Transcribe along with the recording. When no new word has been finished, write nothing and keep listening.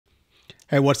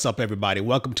Hey, what's up, everybody?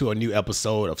 Welcome to a new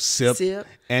episode of Sip,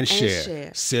 and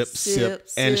Share. Sip,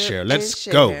 and Share. Let's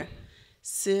go.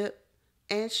 Sip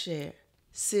and share.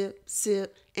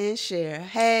 Sip, and share.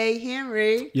 Hey,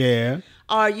 Henry. Yeah.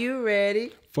 Are you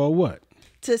ready For what?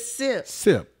 to sip?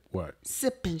 Sip. What?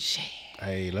 Sip and share.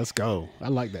 Hey, let's go. I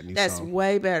like that new That's song.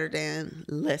 way better than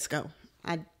let's go.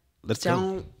 Let's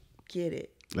don't get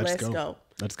it. Let's go.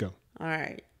 Let's go. All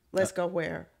right. Let's go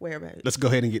where, baby? Let's go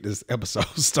ahead and get this episode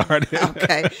started.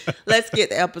 Okay. Let's get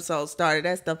the episode started.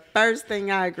 That's the first thing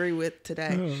I agree with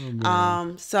today.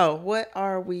 So what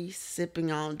are we sipping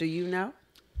on? Do you know?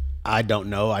 I don't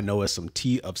know. I know it's some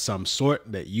tea of some sort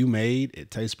that you made.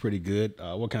 It tastes pretty good.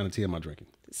 What kind of tea am I drinking?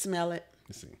 Smell it.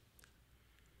 Let's see.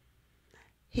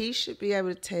 He should be able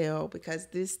to tell because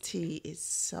this tea is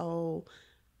so,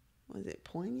 was it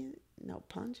poignant? No,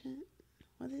 pungent?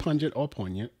 What is Pungent or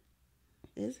poignant.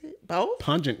 Is it? Both?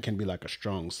 Pungent can be like a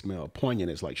strong smell. Poignant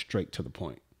is like straight to the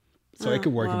point. So it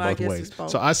could work in I both guess ways. it's both.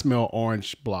 So I smell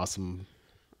orange blossom.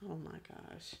 Oh my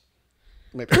gosh.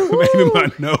 Maybe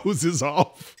my nose is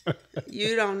off.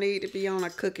 You don't need to be on a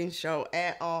cooking show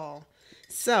at all.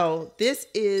 So this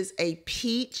is a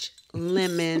peach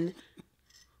lemon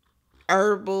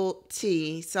herbal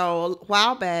tea. So a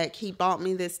while back, he bought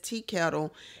me this tea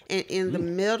kettle, and in the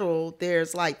middle,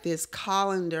 there's like this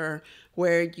colander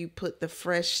where you put the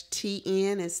fresh tea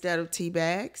in instead of tea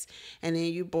bags, and then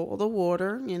you boil the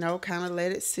water, kind of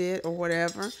let it sit or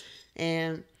whatever.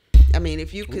 And I mean,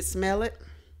 if you could smell it,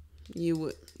 you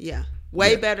would,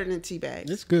 way better than tea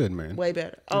bags. It's good, man. Way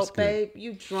better. It's good. Babe,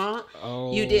 you drunk?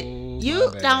 Oh, you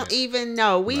don't even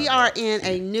know. We are in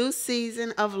a new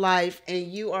season of life, and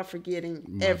you are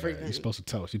forgetting everything. You're supposed to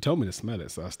tell us. You told me to smell it,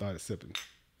 so I started sipping.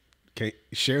 Can't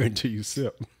share until you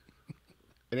sip.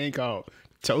 It ain't called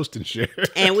toast and share.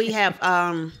 And we have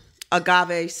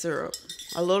agave syrup.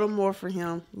 A little more for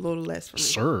him, a little less for me.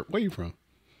 Syrup? Where you from?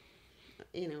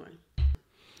 Anyway.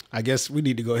 I guess we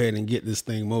need to go ahead and get this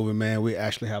thing moving, man. We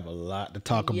actually have a lot to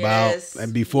talk Yes, about.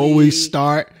 And before we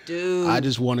start, do. I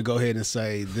just want to go ahead and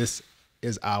say this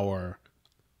is our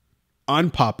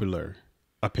unpopular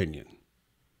opinion.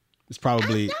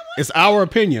 It's our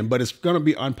opinion, but it's going to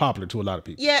be unpopular to a lot of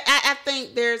people. Yeah, I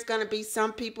think there's going to be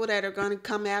some people that are going to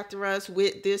come after us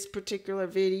with this particular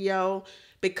video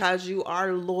because you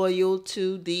are loyal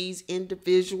to these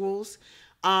individuals.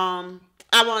 I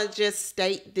want to just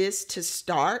state this to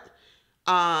start.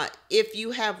 If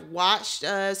you have watched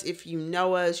us, if you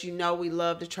know us, you know we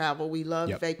love to travel. We love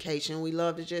vacation. We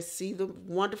love to just see the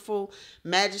wonderful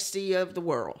majesty of the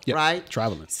world, right?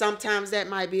 Traveling. Sometimes that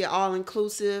might be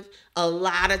all-inclusive. A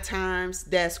lot of times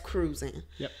that's cruising.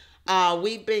 Yep.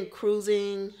 We've been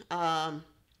cruising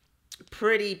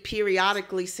pretty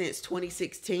periodically since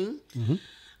 2016.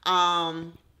 Mm-hmm.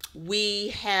 We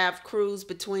have cruised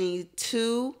between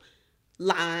two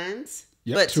lines.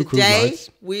 Yep, but today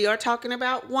we are talking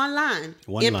about one line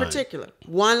in particular.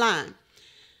 One line.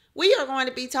 We are going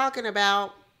to be talking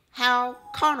about how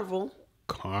Carnival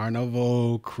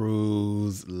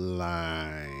Cruise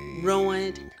Line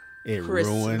ruined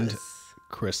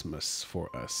Christmas for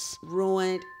us.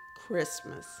 Ruined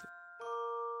Christmas.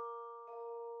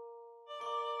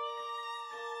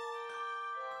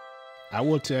 I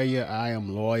will tell you, I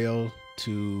am loyal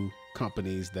to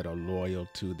companies that are loyal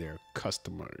to their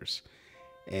customers.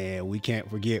 And we can't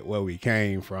forget where we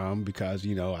came from because,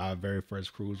 our very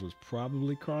first cruise was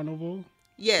probably Carnival.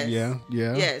 Yes. Yeah.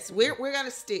 Yes. We're going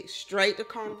to stick straight to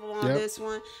Carnival on this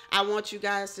one. I want you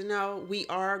guys to know we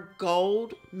are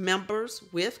gold members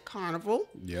with Carnival.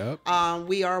 Yep.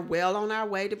 We are well on our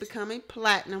way to becoming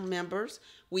platinum members.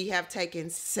 We have taken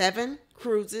 7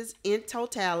 cruises in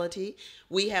totality.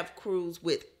 We have cruised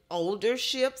with older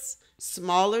ships,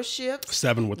 smaller ships,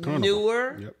 7 with Carnival,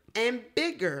 newer and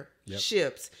bigger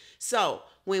ships. So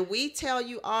when we tell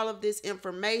you all of this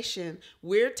information,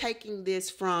 we're taking this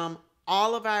from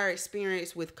all of our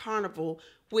experience with Carnival,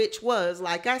 which was,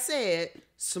 like I said,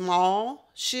 small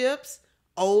ships,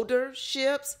 older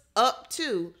ships, up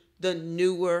to the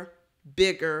newer,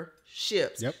 bigger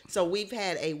ships. Yep. So we've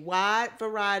had a wide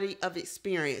variety of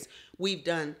experience. We've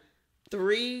done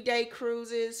 3-day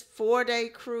cruises, 4-day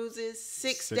cruises,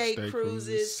 6-day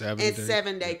cruises, and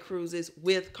 7-day cruises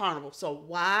with Carnival. So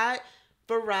wide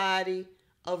variety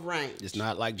of range. It's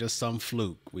not like just some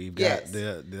fluke. We've got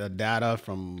the data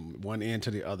from one end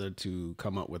to the other to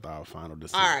come up with our final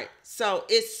decision. All right. So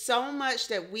it's so much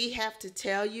that we have to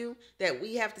tell you, that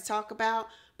we have to talk about.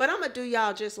 But I'm going to do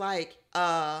y'all just like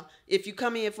if you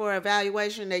come in for an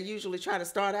evaluation, they usually try to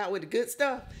start out with the good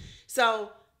stuff.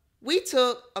 So we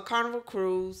took a Carnival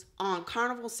cruise on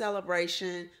Carnival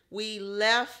Celebration. We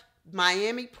left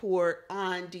Miami Port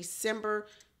on December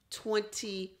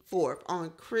 24th,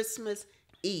 on Christmas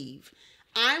Eve.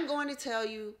 I'm going to tell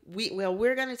you,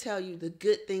 we're going to tell you the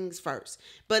good things first.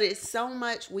 But it's so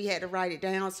much we had to write it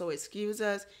down, so excuse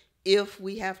us if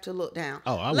we have to look down.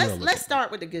 Oh, I let's will. Let's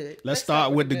start with the good. Let's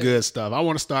start with the good stuff. We're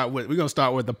going to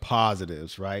start with the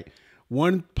positives, right?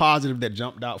 One positive that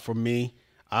jumped out for me,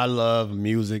 I love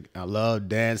music. I love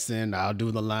dancing. I'll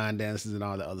do the line dances and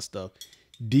all the other stuff.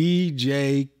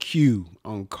 DJ Q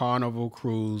on Carnival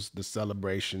Cruise, the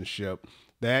Celebration ship.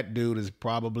 That dude is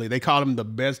probably, they call him the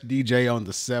best DJ on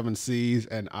the 7 seas,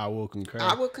 and I will concur.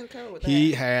 I will concur with that.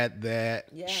 He had that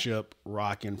ship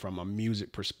rocking from a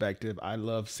music perspective. I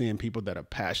love seeing people that are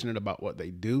passionate about what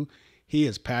they do. He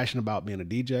is passionate about being a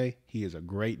DJ. He is a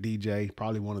great DJ,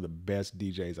 probably one of the best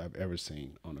DJs I've ever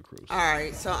seen on a cruise. All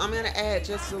right, so I'm going to add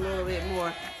just a little bit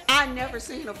more. I never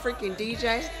seen a freaking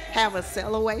DJ have a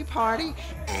sail-away party,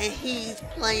 and he's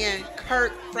playing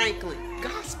Kirk Franklin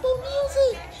gospel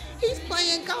music. He's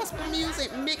playing gospel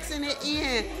music, mixing it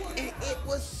in, and it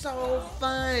was so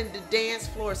fun. The dance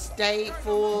floor stayed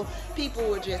full. People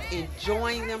were just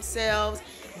enjoying themselves.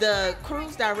 The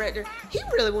cruise director, he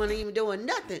really wasn't even doing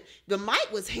nothing. The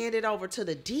mic was handed over to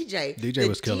the DJ. DJ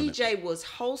was killing it. The DJ was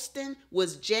hosting,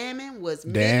 was jamming, was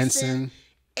dancing, mixing,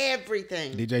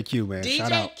 everything. DJ Q, man,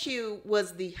 shout out. DJ Q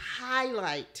was the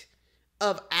highlight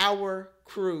of our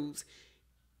cruise.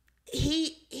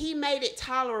 He made it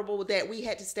tolerable that we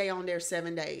had to stay on there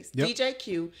 7 days. Yep. DJ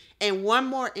Q, and one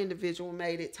more individual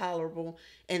made it tolerable,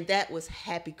 and that was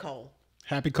Happy Cole.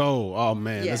 Happy Cole. Oh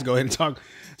man, let's go ahead and talk.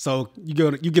 So you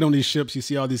get on these ships, you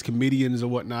see all these comedians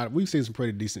and whatnot. We've seen some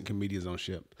pretty decent comedians on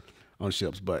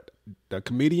ships, but the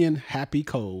comedian Happy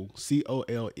Cole,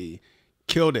 Cole,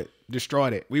 killed it,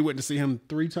 destroyed it. We went to see him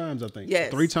 3 times, I think.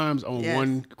 Yes. 3 times on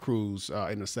one cruise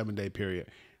in a 7-day period.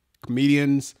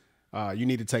 Comedians. You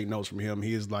need to take notes from him.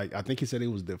 He is like, I think he said he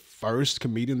was the first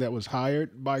comedian that was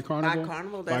hired by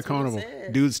Carnival. By Carnival.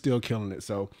 Dude's still killing it.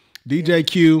 So DJ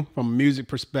Q from a music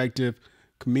perspective,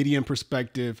 comedian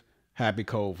perspective, Happy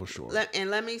Cole for sure.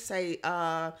 Let me say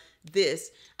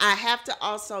this. I have to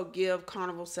also give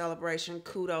Carnival Celebration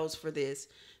kudos for this.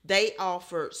 They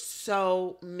offered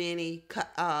so many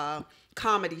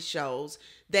comedy shows.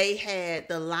 They had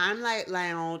the Limelight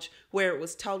Lounge, where it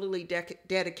was totally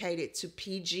dedicated to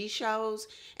PG shows,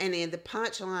 and then the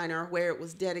Punchliner, where it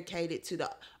was dedicated to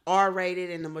the R-rated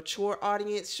and the mature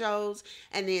audience shows.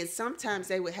 And then sometimes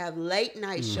they would have late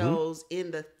night shows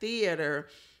in the theater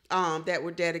that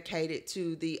were dedicated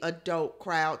to the adult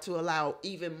crowd to allow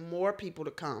even more people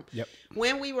to come. Yep.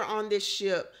 When we were on this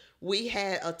ship, we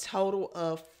had a total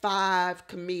of 5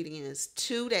 comedians,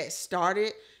 2 that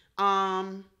started,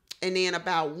 and then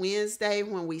about Wednesday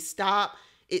when we stopped,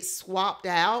 it swapped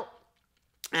out.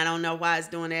 I don't know why it's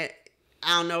doing that.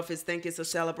 I don't know if it's think it's a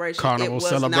celebration. Carnival it was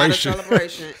Celebration. Not a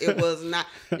celebration. It was not.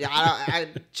 Yeah, I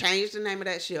changed the name of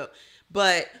that ship.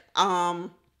 But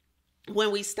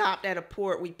when we stopped at a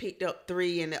port, we picked up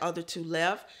 3 and the other 2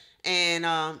 left. And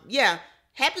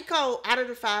Happy Cole, out of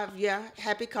the 5,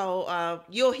 Happy Cole.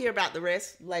 You'll hear about the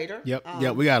rest later.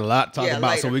 Yep. We got a lot to talk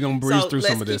about, so we're going to breeze through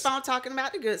some of this. Let's keep on talking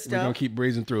about the good stuff. We're going to keep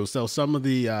breezing through. So some of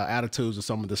the attitudes of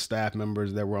some of the staff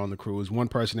members that were on the cruise, one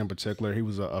person in particular, he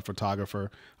was a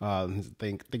photographer. I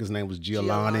think his name was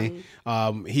Giuliani.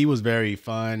 He was very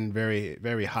fun, very,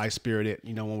 very high-spirited.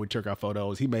 You know, when we took our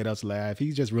photos, he made us laugh.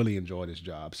 He just really enjoyed his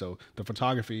job. So the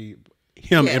photography...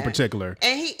 Him in particular,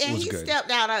 and he stepped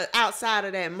outside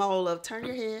of that mold of turn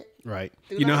your head. Right,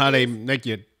 you know how they make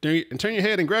you turn your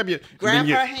head and grab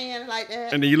her hand like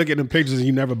that, and then you look at them pictures and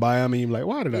you never buy them, and you're like,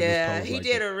 why did I? Yeah, just he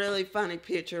did a really funny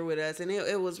picture with us, and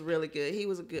it was really good. He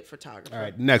was a good photographer. All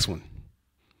right, next one.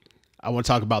 I want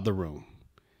to talk about the room.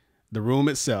 The room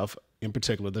itself, in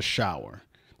particular, the shower.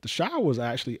 The shower was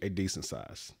actually a decent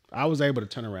size. I was able to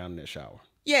turn around in that shower.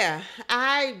 Yeah,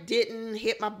 I didn't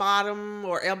hit my bottom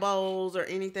or elbows or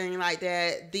anything like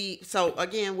that. So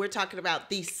again, we're talking about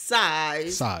the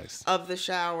size of the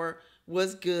shower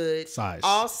was good.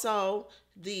 Also,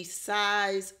 the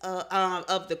size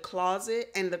of the closet,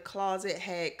 and the closet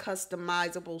had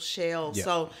customizable shelves. Yep.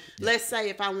 So let's say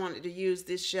if I wanted to use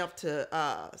this shelf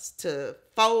to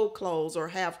fold clothes or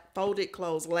have folded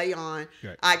clothes lay on,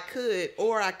 I could,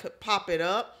 or I could pop it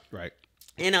up. Right.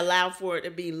 And allow for it to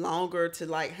be longer to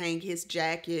like hang his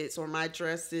jackets or my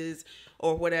dresses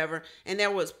or whatever. And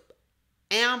there was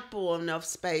ample enough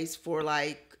space for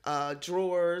like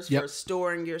drawers for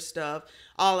storing your stuff,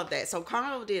 all of that. So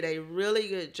Carnival did a really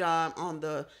good job on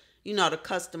the you know, the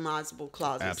customizable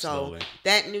closet. Absolutely. So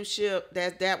that new ship,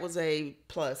 that was a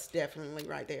plus, definitely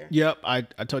right there. Yep, I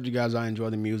told you guys I enjoy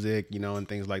the music, you know, and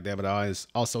things like that, but I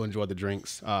also enjoy the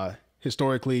drinks.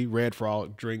 Historically, Red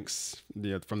Frog drinks,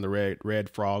 you know, from the Red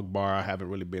Frog bar, I haven't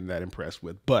really been that impressed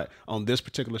with. But on this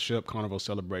particular ship, Carnival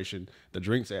Celebration, the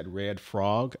drinks at Red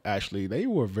Frog, actually, they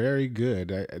were very good.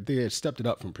 They had stepped it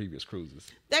up from previous cruises.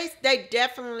 They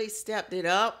definitely stepped it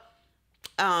up.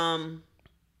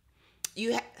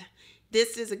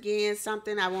 This is again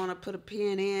something I want to put a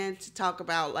pin in to talk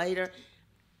about later.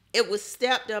 It was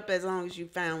stepped up as long as you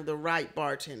found the right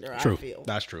bartender. True. I feel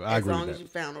That's true. I agree with that. As long as you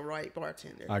found the right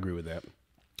bartender. I agree with that.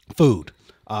 Food.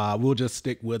 We'll just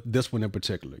stick with this one in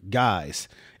particular. Guys.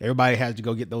 Everybody has to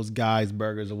go get those guys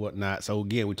burgers or whatnot. So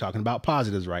again, we're talking about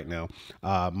positives right now.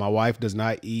 My wife does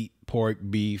not eat pork,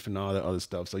 beef, and all that other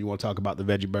stuff. So you want to talk about the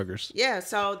veggie burgers? Yeah.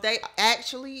 So they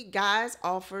actually, guys,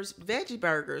 offers veggie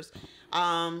burgers.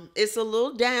 It's a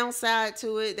little downside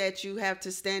to it that you have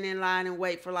to stand in line and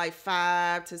wait for like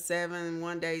 5 to 7.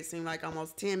 One day it seemed like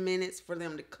almost 10 minutes for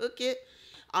them to cook it.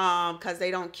 Because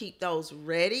they don't keep those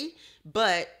ready.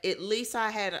 But at least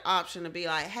I had an option to be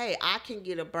like, hey, I can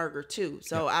get a burger too.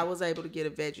 So I was able to get a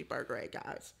veggie burger at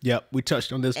Guys. Yep, we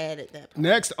touched on this. Added that part.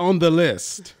 Next on the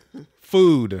list,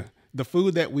 food. The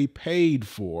food that we paid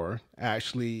for,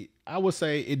 actually, I would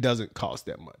say it doesn't cost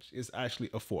that much. It's actually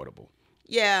affordable.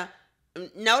 Yeah.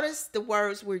 Notice the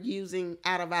words we're using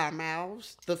out of our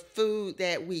mouths. The food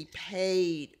that we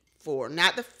paid for,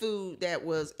 not the food that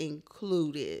was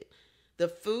included. The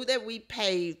food that we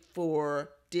paid for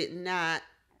did not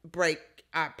break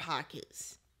our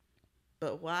pockets.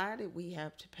 But why did we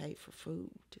have to pay for food?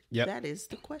 Yep. That is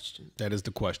the question. That is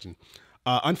the question.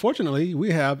 Unfortunately,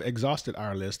 we have exhausted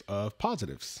our list of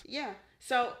positives. Yeah.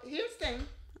 So here's the thing.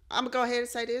 I'm going to go ahead and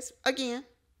say this again.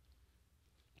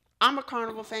 I'm a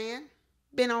Carnival fan.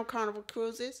 Been on Carnival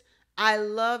cruises. I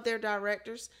love their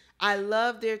directors. I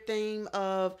love their theme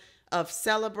of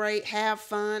celebrate, have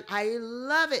fun. I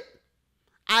love it.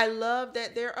 I love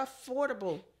that they're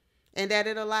affordable and that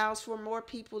it allows for more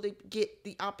people to get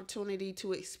the opportunity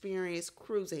to experience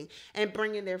cruising and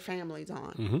bringing their families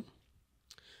on. Mm-hmm.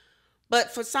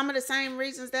 But for some of the same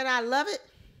reasons that I love it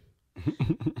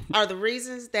are the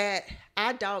reasons that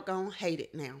I doggone hate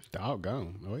it now.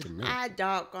 Doggone. Wait a minute. I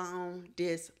doggone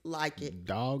dislike it.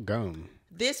 Doggone.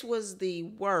 This was the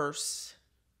worst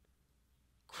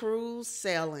cruise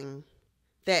sailing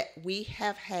that we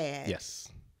have had. Yes.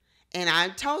 And I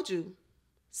told you,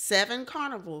 7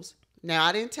 carnivals. Now,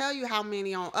 I didn't tell you how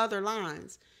many on other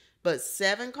lines, but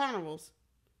 7 carnivals,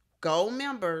 gold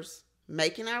members,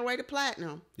 making our way to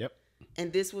platinum. Yep.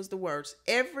 And this was the worst.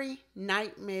 Every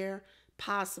nightmare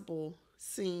possible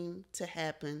seemed to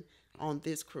happen on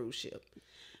this cruise ship.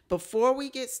 Before we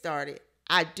get started,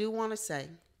 I do want to say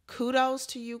kudos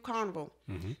to you, Carnival,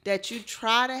 that you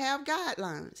try to have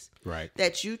guidelines. Right.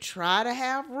 That you try to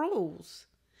have rules.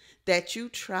 That you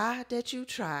try.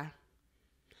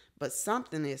 But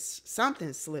something's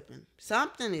slipping.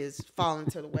 Something is falling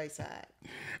to the wayside.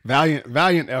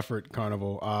 Valiant effort,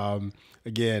 Carnival.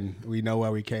 Again, we know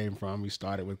where we came from. We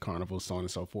started with Carnival, so on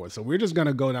and so forth. So we're just going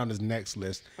to go down this next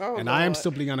list. Oh, and Lord. I am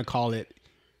simply going to call it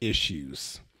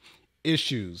issues.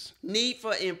 Issues. Need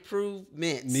for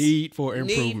improvements. Need for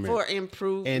improvement. Need for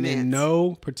improvements. And in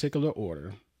no particular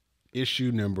order,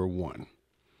 issue number 1,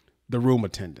 the room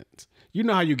attendant. You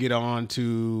know how you go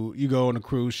on a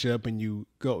cruise ship and you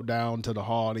go down to the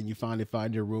hall and you finally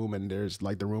find your room and there's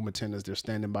like the room attendants, they're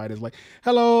standing by. There's like,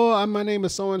 hello, my name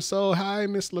is so-and-so. Hi,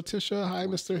 Miss Letitia. Hi,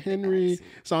 Mr. Henry,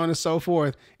 so on and so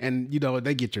forth. And, you know,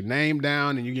 they get your name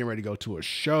down and you're getting ready to go to a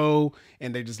show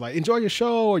and they just like, enjoy your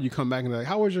show. Or you come back and they're like,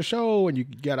 how was your show? And you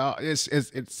get out. It's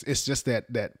just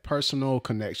that personal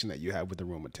connection that you have with the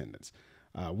room attendants.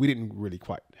 We didn't really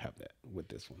quite have that with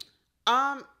this one.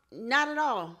 Not at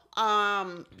all.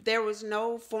 There was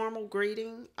no formal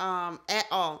greeting at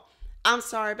all. I'm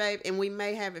sorry, babe, and we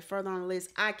may have it further on the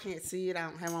list. I can't see it. I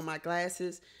don't have on my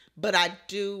glasses. But I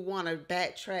do want to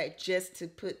backtrack just to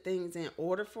put things in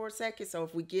order for a second. So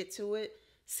if we get to it,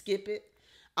 skip it.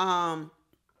 Let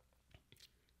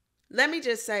me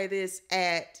just say this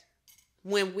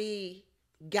when we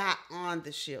got on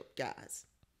the ship, guys.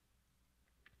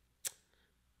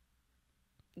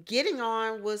 Getting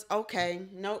on was okay,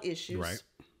 no issues. Right.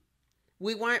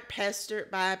 We weren't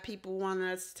pestered by people wanting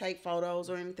us to take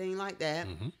photos or anything like that.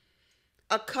 Mm-hmm.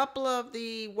 A couple of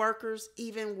the workers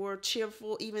even were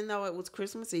cheerful, even though it was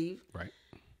Christmas Eve. Right.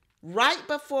 Right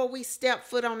before we stepped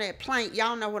foot on that plank,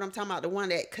 y'all know what I'm talking about, the one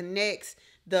that connects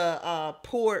the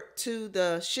port to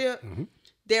the ship. Mm-hmm.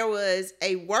 There was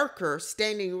a worker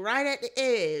standing right at the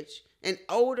edge an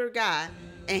older guy,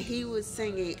 and he was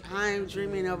singing "I'm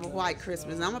Dreaming of a White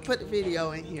Christmas." And I'm gonna put the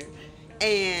video in here,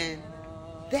 and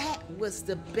that was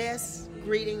the best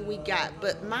greeting we got.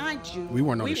 But mind you, we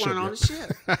weren't on the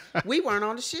ship. We weren't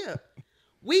on the ship.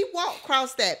 We walked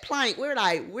across that plank.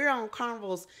 We're on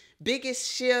Carnival's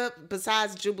biggest ship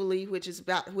besides Jubilee, which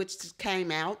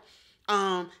came out.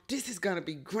 This is gonna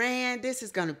be grand. This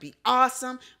is gonna be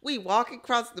awesome. We walk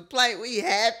across the plank. We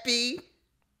happy.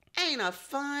 Ain't a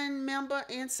fun member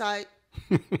in sight.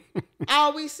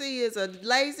 All we see is a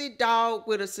lazy dog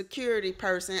with a security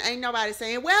person. Ain't nobody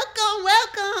saying, welcome,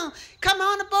 welcome. Come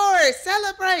on aboard.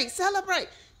 Celebrate, celebrate.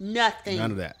 Nothing.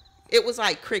 None of that. It was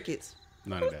like crickets.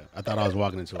 None of that. I thought I was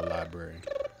walking into a library.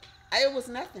 It was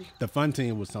nothing. The fun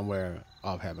team was somewhere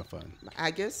off having fun.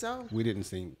 I guess so. We didn't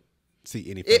see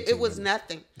any fun It was members.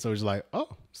 nothing. So it was like,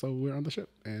 oh, so we're on the ship.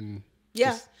 And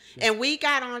yeah. And we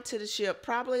got onto the ship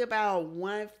probably about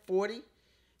 1:40.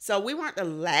 So we weren't the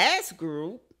last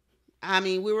group. I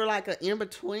mean, we were like an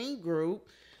in-between group.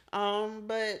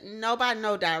 But nobody,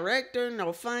 no director,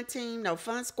 no fun team, no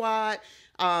fun squad.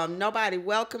 Nobody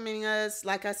welcoming us.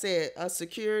 Like I said, a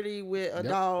security with a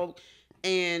dog,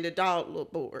 and the dog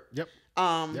looked bored. Yep.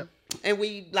 And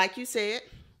we, like you said,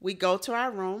 we go to our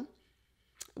room.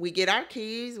 We get our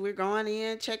keys. We're going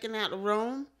in, checking out the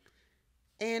room.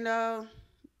 And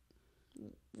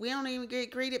we don't even get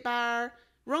greeted by our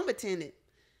room attendant.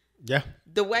 Yeah.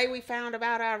 The way we found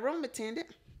about our room attendant,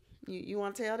 you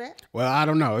want to tell that? Well, I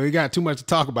don't know. We got too much to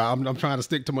talk about. I'm trying to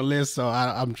stick to my list, so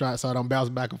I'm trying so I don't bounce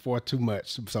back and forth too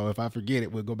much. So if I forget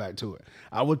it, we'll go back to it.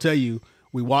 I will tell you,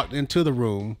 we walked into the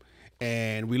room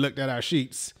and we looked at our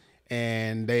sheets,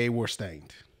 and they were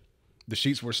stained. The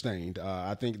sheets were stained.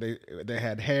 I think they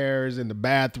had hairs in the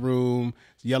bathroom,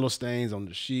 yellow stains on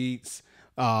the sheets,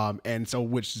 and so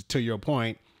which to your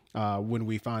point, when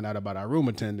we found out about our room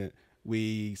attendant,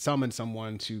 we summoned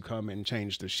someone to come and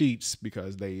change the sheets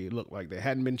because they looked like they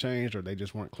hadn't been changed or they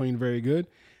just weren't cleaned very good.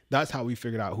 That's how we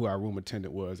figured out who our room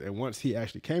attendant was. And once he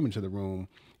actually came into the room,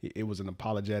 it was an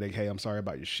apologetic, hey, I'm sorry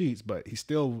about your sheets, but he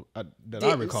still, that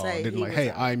I recall, didn't like, hey,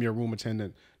 I'm your room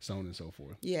attendant, so on and so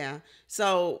forth. Yeah.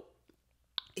 So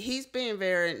he's being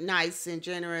very nice and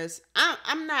generous.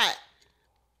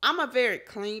 I'm a very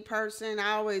clean person.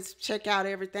 I always check out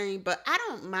everything, but I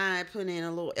don't mind putting in a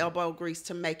little elbow grease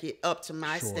to make it up to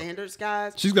my standards,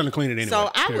 guys. She's going to clean it anyway.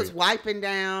 So I was wiping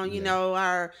down, you know,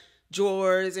 our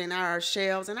drawers and our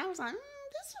shelves, and I was like,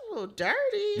 this is a little dirty.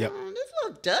 This is a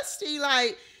little dusty,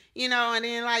 like, you know, and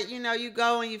then, like, you know, you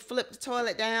go and you flip the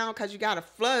toilet down because you got to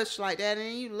flush like that, and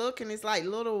then you look and it's like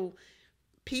little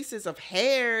pieces of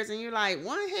hairs, and you're like,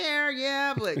 one hair,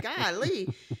 yeah, but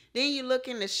golly. Then you look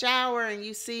in the shower and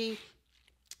you see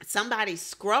somebody's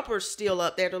scrubber still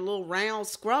up there, the little round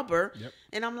scrubber.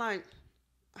 And I'm like,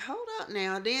 hold up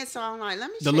now. Then so I'm like, let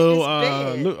me check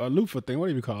this bed. A loofah thing. What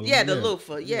do you call it? Yeah, the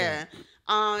loofah. Yeah.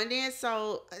 And then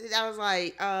so I was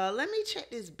like, let me check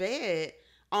this bed.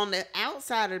 On the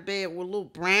outside of the bed with little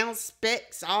brown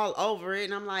specks all over it.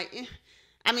 And I'm like,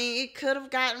 I mean, it could have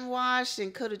gotten washed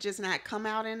and could have just not come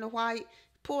out in the white.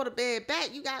 Pull the bed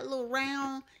back, you got little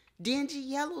round, dingy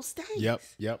yellow stains.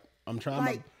 Yep. I'm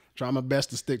trying my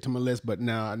best to stick to my list, but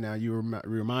now you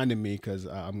reminded me because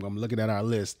I'm looking at our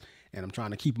list and I'm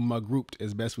trying to keep them grouped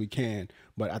as best we can.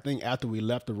 But I think after we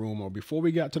left the room or before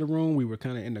we got to the room, we were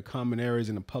kind of in the common areas,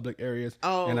 in the public areas.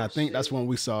 And I think that's when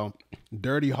we saw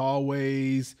dirty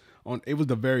hallways. It was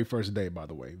the very first day, by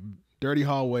the way. Dirty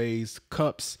hallways,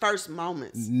 cups. First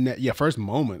moments. First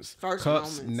moments. Cups,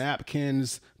 moments.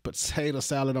 Napkins, potato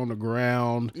salad on the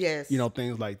ground. Yes. You know,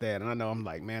 things like that. And I know I'm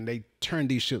like, man, they turned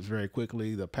these ships very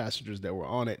quickly. The passengers that were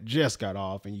on it just got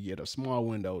off, and you get a small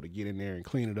window to get in there and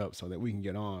clean it up so that we can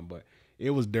get on. But it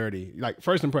was dirty. Like,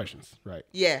 first impressions, right?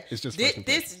 Yeah. It's just first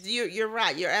impressions. You're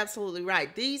right. You're absolutely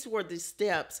right. These were the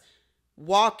steps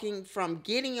walking from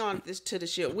getting on to the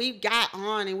ship. We got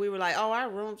on and we were like, oh,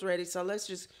 our room's ready, so let's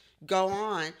just go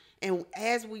on. And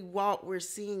as we walk, we're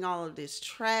seeing all of this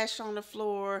trash on the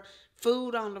floor,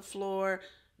 food on the floor,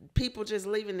 people just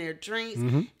leaving their drinks.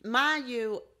 Mind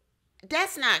you,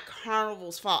 that's not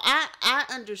Carnival's fault. I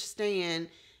understand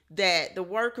that the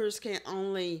workers can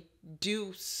only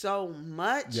do so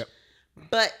much,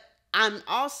 but I'm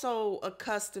also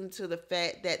accustomed to the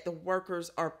fact that the workers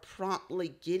are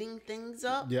promptly getting things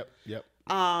up.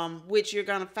 Which you're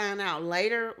gonna find out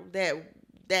later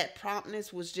that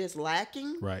promptness was just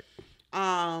lacking. Right.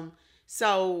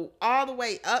 So all the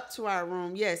way up to our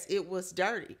room, yes, it was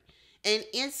dirty. And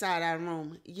inside our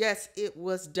room, yes, it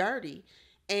was dirty.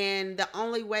 And the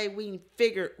only way we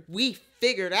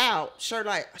figured out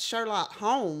Sherlock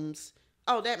Holmes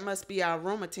oh, that must be our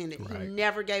room attendant. Right. He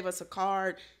never gave us a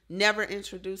card, never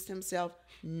introduced himself,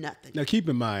 nothing. Now keep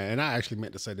in mind, and I actually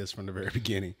meant to say this from the very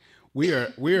beginning. We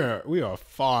are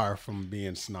far from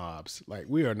being snobs. Like,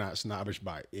 we are not snobbish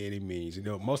by any means. You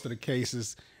know, most of the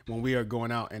cases when we are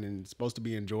going out and supposed to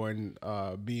be enjoying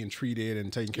being treated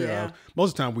and taken care of,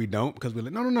 most of the time we don't, because we're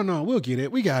like, no, we'll get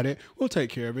it, we got it, we'll take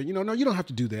care of it. You know, no, you don't have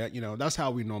to do that. You know, that's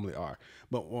how we normally are.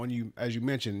 But when you, as you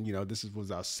mentioned, you know,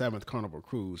 was our 7th Carnival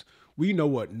cruise. We know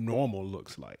what normal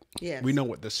looks like. Yes. We know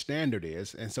what the standard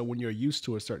is, and so when you're used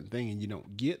to a certain thing and you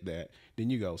don't get that, then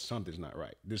you go, something's not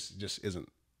right. This just isn't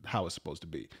how it's supposed to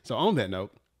be. So on that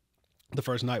note, the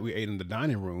first night we ate in the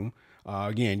dining room.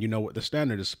 Again, you know what the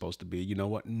standard is supposed to be. You know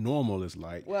what normal is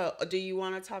like. Well, do you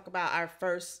want to talk about our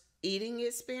first eating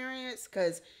experience?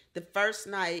 Because the first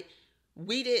night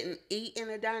we didn't eat in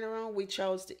the dining room. We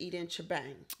chose to eat in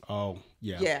Chibang. Oh,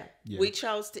 yeah. Yeah. We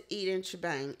chose to eat in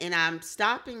Chibang. And I'm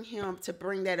stopping him to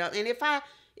bring that up. And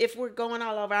if we're going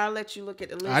all over, I'll let you look at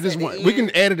the list. We can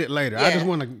edit it later. Yeah. I just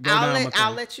want to go down.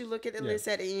 I'll let you look at the list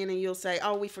at the end, and you'll say,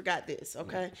 "Oh, we forgot this."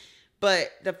 Okay. Yeah.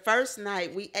 But the first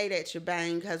night we ate at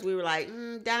Chibang because we were like,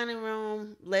 dining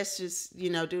room. Let's just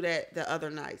do that the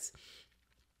other nights.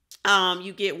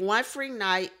 You get 1 free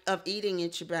night of eating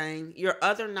in Chibang. Your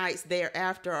other nights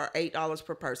thereafter are $8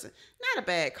 per person. Not a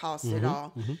bad cost at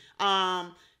all. Mm-hmm.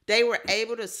 They were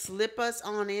able to slip us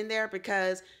on in there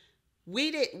because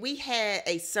we had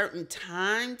a certain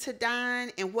time to dine,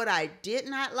 and what I did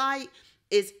not like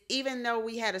is even though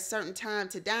we had a certain time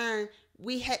to dine,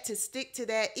 we had to stick to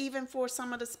that even for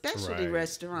some of the specialty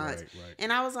restaurants. Right.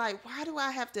 And I was like, why do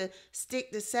I have to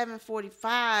stick to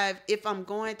 7:45 if I'm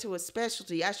going to a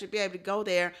specialty? I should be able to go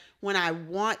there when I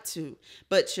want to.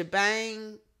 But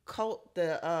Shebang,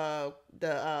 the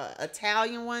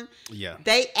Italian one,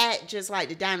 they act just like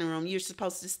the dining room. You're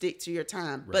supposed to stick to your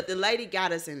time. Right. But the lady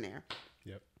got us in there.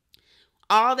 Yep.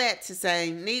 All that to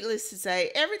say, needless to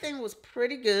say, everything was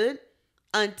pretty good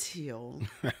until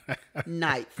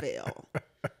night fell.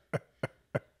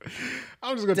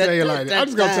 I'm just gonna tell you like that. I'm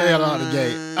just gonna tell you out the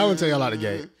gate. I'm gonna tell you out the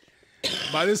gate.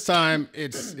 By this time,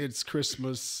 it's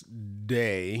Christmas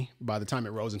Day. By the time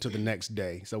it rolls into the next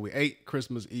day, so we ate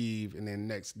Christmas Eve, and then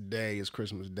next day is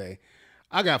Christmas Day.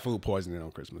 I got food poisoning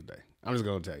on Christmas Day. I'm just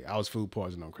gonna tell you, I was food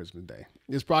poisoning on Christmas Day.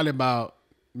 It's probably about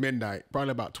midnight,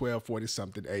 probably about 12:40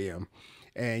 something a.m.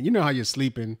 And you know how you're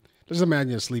sleeping. Just imagine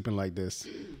you're sleeping like this,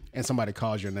 and somebody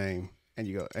calls your name, and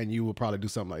you go, and you will probably do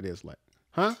something like this, like,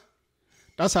 huh?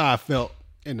 That's how I felt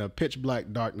in the pitch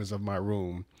black darkness of my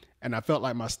room, and I felt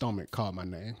like my stomach called my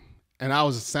name, and I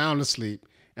was sound asleep,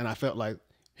 and I felt like,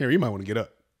 here, you might want to get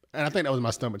up, and I think that was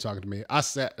my stomach talking to me. I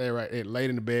sat there laid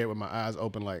in the bed with my eyes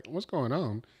open, like, what's going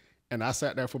on? And I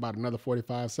sat there for about another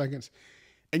 45 seconds,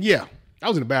 and yeah, I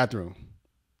was in the bathroom,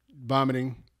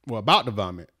 vomiting, well, about to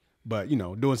vomit. But,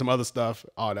 doing some other stuff,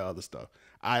 all that other stuff.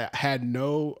 I had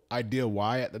no idea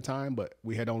why at the time, but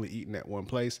we had only eaten at one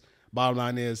place. Bottom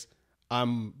line is,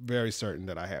 I'm very certain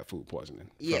that I had food poisoning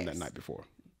from that night before.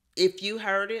 If you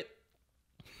heard it,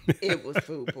 it was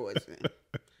food poisoning.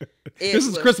 This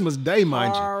is Christmas Day,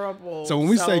 mind you. So when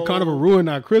we say Carnival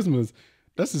ruined our Christmas,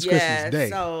 this is Christmas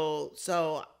Day.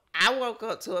 So I woke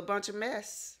up to a bunch of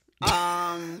mess.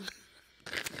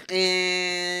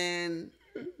 And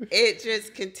it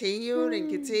just continued and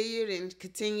continued and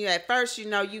continued. At first,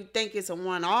 you think it's a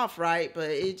one-off, right? But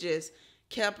it just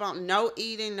kept on. No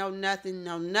eating, no nothing.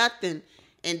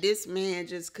 And this man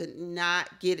just could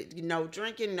not get it. No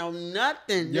drinking, no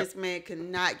nothing. Yep. This man could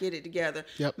not get it together.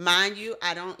 Yep. Mind you,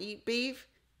 I don't eat beef.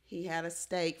 He had a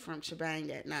steak from Chibang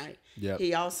that night. Yep.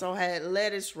 He also had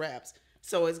lettuce wraps.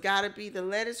 So it's got to be the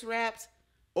lettuce wraps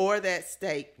or that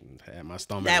steak. Had my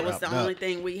stomach that was the only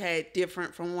thing we had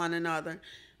different from one another.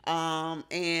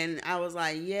 And I was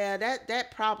like, yeah,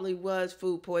 that probably was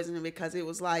food poisoning because it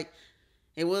was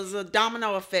a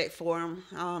domino effect for him.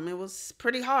 It was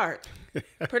pretty hard. I'm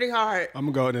going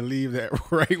to go ahead and leave that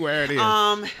right where it is.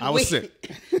 I was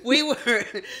sick. we were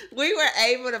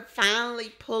able to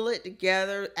finally pull it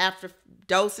together after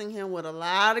dosing him with a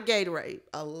lot of Gatorade,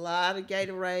 a lot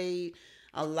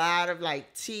of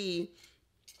tea,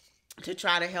 to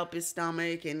try to help his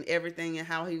stomach and everything and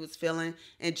how he was feeling,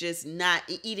 and just not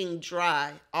eating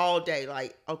dry all day.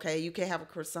 Like, okay, you can have a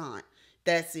croissant.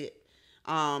 That's it.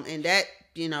 And that,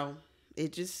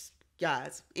 it just,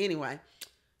 guys. Anyway,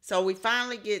 so we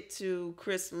finally get to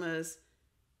Christmas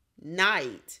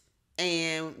night,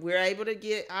 and we're able to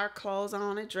get our clothes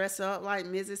on and dress up like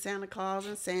Mrs. Santa Claus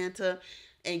and Santa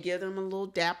and give them a little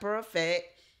dapper effect.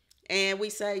 And we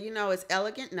say, it's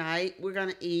elegant night. We're going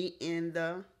to eat in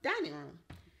the dining room.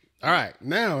 All right,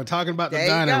 now talking about the There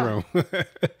you dining go. room.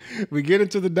 We get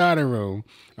into the dining room,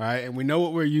 all right, and we know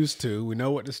what we're used to. We know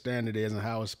what the standard is and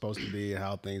how it's supposed to be and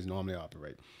how things normally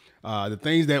operate. The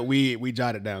things that we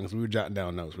jotted down, because we were jotting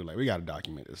down notes. We're like, we got to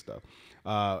document this stuff.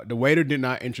 The waiter did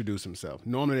not introduce himself.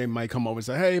 Normally, they might come over and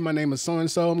say, hey, my name is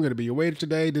so-and-so. I'm going to be your waiter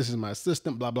today. This is my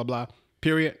assistant, blah, blah, blah,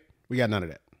 period. We got none of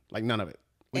that. Like, none of it.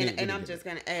 And I'm just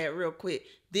going to add real quick.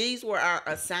 These were our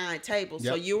assigned tables.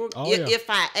 Yep. So you were, if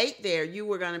I ate there, you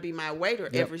were going to be my waiter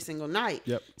every single night.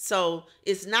 Yep. So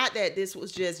it's not that this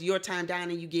was just your time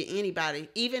dining, you get anybody.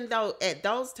 Even though at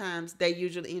those times they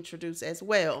usually introduce as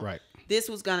well. Right. This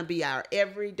was going to be our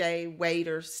everyday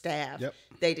waiter staff. Yep.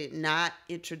 They did not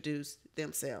introduce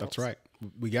themselves. That's right.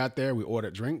 We got there. We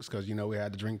ordered drinks because, we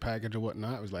had the drink package or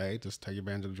whatnot. It was like, hey, just take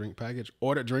advantage of the drink package.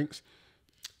 Ordered drinks.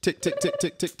 Tick, tick, tick,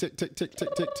 tick, tick, tick, tick, tick,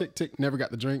 tick, tick, tick, tick. Never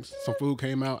got the drinks. Some food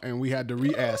came out, and we had to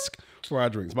re-ask for our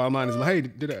drinks. Bottom line is like, hey,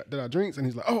 did our drinks? And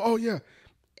he's like, oh, yeah.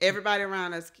 Everybody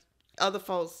around us, other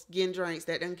folks getting drinks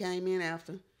that done came in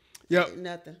after. Yep.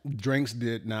 Nothing. Drinks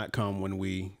did not come when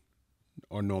we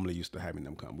are normally used to having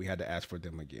them come. We had to ask for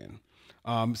them again.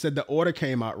 Said the order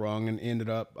came out wrong and ended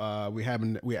up we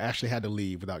actually had to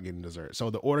leave without getting dessert.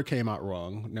 So the order came out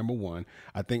wrong. Number one,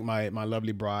 I think my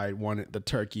lovely bride wanted the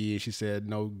turkey. She said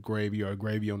no gravy or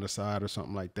gravy on the side or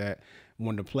something like that.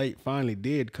 When the plate finally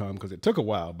did come, because it took a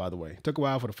while, by the way, it took a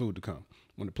while for the food to come.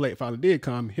 When the plate finally did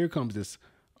come, here comes this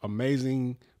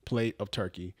amazing plate of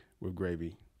turkey with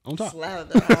gravy on top.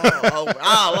 Slathered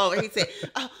all over. He said,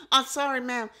 "Oh, I'm sorry,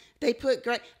 ma'am. They put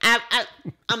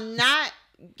I'm not."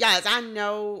 Guys, I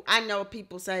know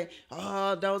people say,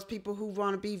 oh, those people who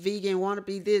want to be vegan, want to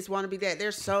be this, want to be that.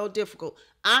 They're so difficult.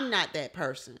 I'm not that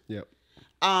person. Yep.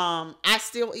 I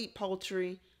still eat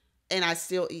poultry and I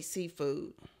still eat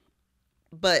seafood.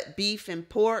 But beef and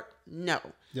pork, no.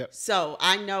 Yep. So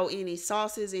I know any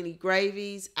sauces, any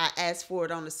gravies, I ask for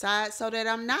it on the side so that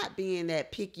I'm not being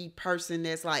that picky person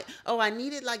that's like, oh, I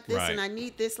need it like this right. and I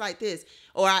need this like this.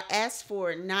 Or I ask for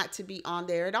it not to be on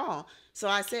there at all. So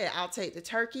I said, I'll take the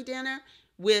turkey dinner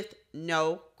with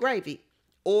no gravy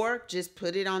or just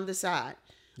put it on the side.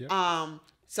 Yep.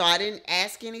 So I didn't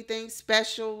ask anything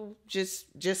special, just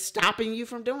stopping you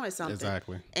from doing something.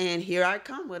 Exactly. And here I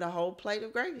come with a whole plate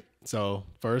of gravy. So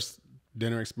first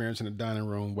dinner experience in the dining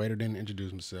room, waiter didn't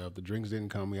introduce himself. The drinks didn't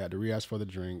come. We had to re-ask for the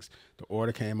drinks. The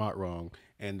order came out wrong.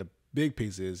 And the big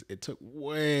piece is it took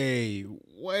way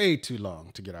too long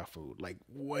to get our food. Like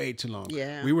way too long.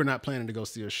 Yeah. We were not planning to go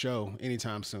see a show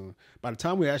anytime soon. By the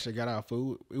time we actually got our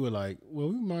food, we were like, well,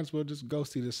 we might as well just go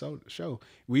see this show.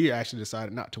 We actually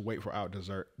decided not to wait for our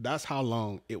dessert. That's how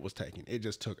long it was taking. It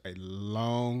just took a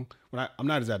long, I'm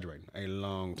not exaggerating, a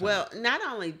long time. Well, not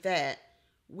only that,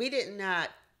 we did not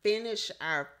finish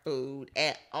our food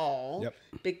at all. Yep.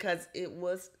 Because it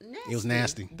was nasty. It was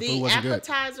nasty. The food The wasn't good.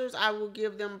 appetizers, I will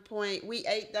give them a point. We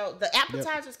ate those. The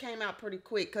appetizers came out pretty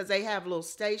quick because they have little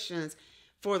stations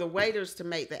for the waiters to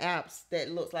make the apps that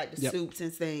looks like the soups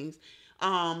and things.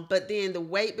 But then the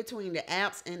wait between the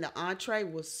apps and the entree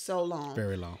was so long.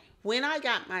 Very long. When I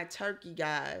got my turkey,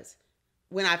 guys,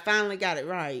 when I finally got it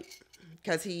right,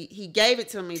 because he gave it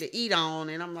to me to eat on,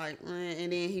 and I'm like,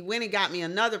 and then he went and got me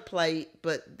another plate,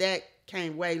 but that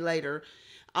came way later.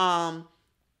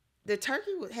 The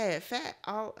turkey had fat.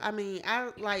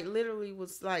 I like literally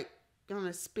was like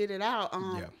gonna spit it out.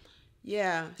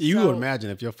 Yeah. You would imagine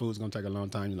if your food's gonna take a long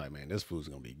time, you're like, man, this food's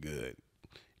gonna be good.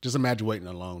 Just imagine waiting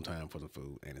a long time for the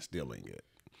food and it still ain't good.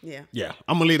 Yeah. Yeah,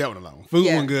 I'm gonna leave that one alone. Food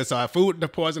wasn't good, so I food the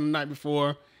poison the night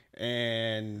before,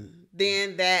 and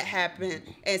then that happened,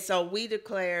 and so we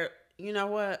declared, you know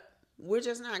what? We're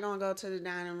just not gonna go to the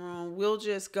dining room. We'll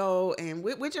just go and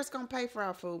we're just gonna pay for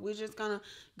our food. We're just gonna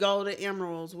go to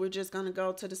Emerald's. We're just gonna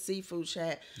go to the seafood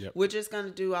shack. Yep. We're just gonna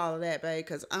do all of that, babe.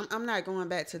 Because I'm not going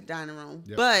back to the dining room.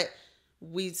 Yep. But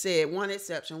we said one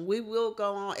exception. We will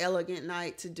go on Elegant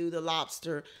Night to do the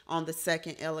lobster on the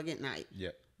second Elegant Night.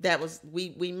 Yep. That was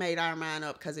we made our mind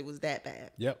up because it was that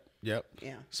bad. Yep. Yeah.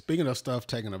 Speaking of stuff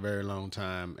taking a very long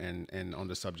time, and on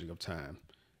the subject of time,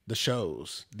 the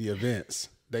shows, the events,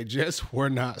 they just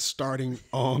were not starting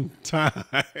on time.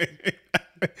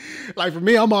 Like for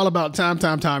me, I'm all about time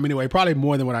anyway, probably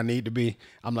more than what I need to be.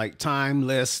 I'm like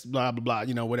timeless, blah, blah,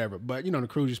 blah, whatever. But, the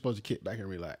cruise, you're supposed to kick back and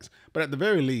relax. But at the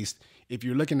very least, if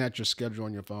you're looking at your schedule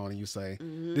on your phone and you say,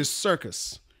 this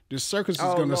circus is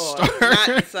going to start. Not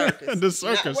the circus. The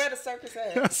circus. Not where the circus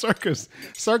at?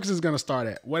 Circus is going to start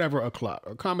at whatever o'clock.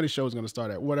 A comedy show is going to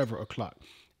start at whatever o'clock.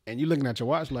 And you're looking at your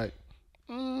watch like,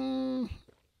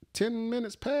 10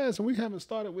 minutes passed and we haven't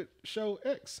started with show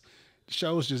X. The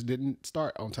shows just didn't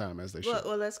start on time as they should.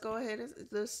 Well, let's go ahead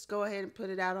and put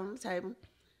it out on the table.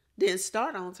 didn't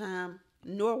start on time,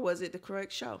 nor was it the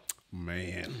correct show.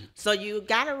 Man. So you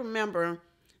got to remember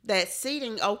that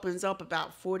seating opens up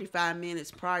about 45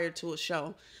 minutes prior to a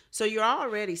show. So you're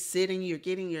already sitting, you're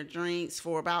getting your drinks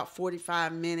for about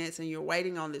 45 minutes, and you're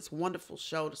waiting on this wonderful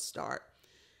show to start.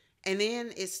 And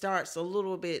then it starts a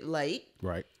little bit late.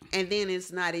 Right. And then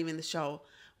it's not even the show.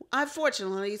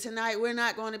 Unfortunately, tonight we're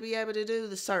not going to be able to do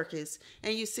the circus.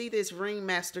 And you see this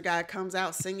ringmaster guy comes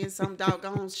out singing some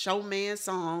doggone showman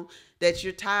song that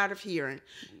you're tired of hearing.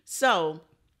 So,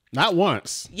 not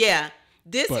once. Yeah,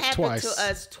 this happened twice. to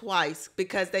us twice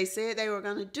because they said they were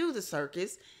going to do the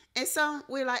circus. And so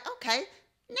we're like, okay,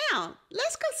 now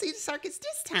let's go see the circus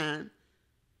this time.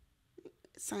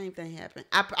 Same thing happened.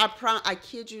 I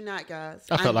kid you not, guys.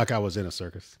 I felt like I was in a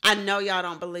circus. I know y'all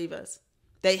don't believe us.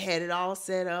 They had it all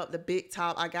set up, the big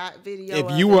top. I got video.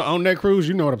 If you were on that cruise,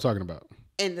 you know what I'm talking about.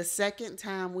 And the second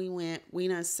time we went, we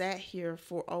done sat here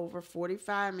for over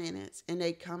 45 minutes, and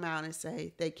they come out and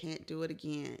say they can't do it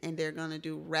again, and they're gonna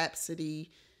do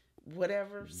Rhapsody,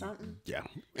 whatever, something. Yeah,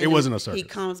 it wasn't a circus. He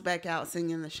comes back out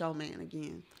singing the showman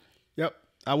again. Yep,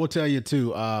 I will tell you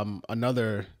too.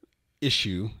 Another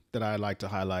issue that I like to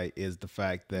highlight is the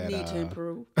fact that Need to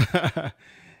improve.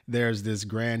 there's this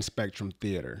Grand Spectrum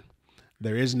Theater.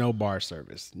 There is no bar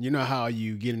service. You know how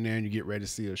you get in there and you get ready to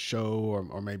see a show,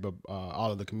 or maybe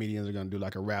all of the comedians are going to do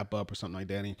like a wrap up or something like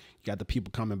that. And you got the people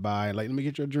coming by, like, let me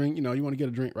get you a drink. You know, you want to get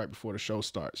a drink right before the show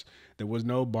starts. There was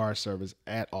no bar service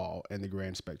at all in the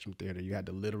Grand Spectrum Theater. You had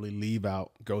to literally leave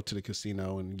out, go to the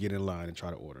casino, and get in line and try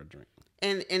to order a drink.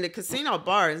 And the casino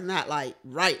bar is not like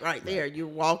right there. You're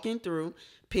walking through.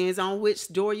 Depends on which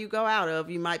door you go out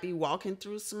of. You might be walking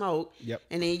through smoke. Yep.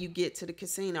 And then you get to the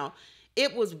casino.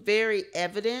 It was very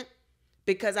evident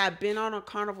because I've been on a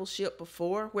Carnival ship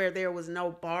before where there was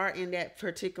no bar in that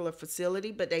particular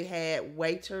facility, but they had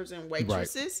waiters and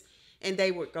waitresses, and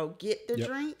they would go get the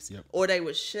drinks, or they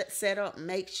would set up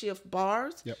makeshift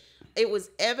bars. Yep. It was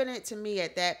evident to me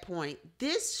at that point,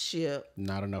 this ship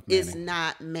not enough manning. is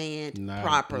not manned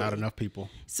properly. Not enough people.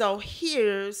 So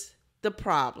here's the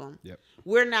problem. Yep.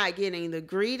 We're not getting the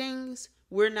greetings.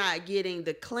 We're not getting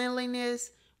the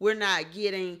cleanliness. We're not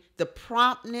getting the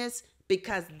promptness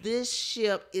because this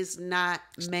ship is not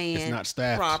manned It's not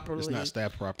staffed properly. It's not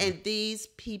staffed properly. And these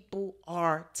people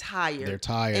are tired. They're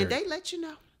tired. And they let you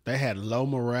know. They had low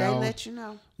morale. They let you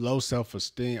know. Low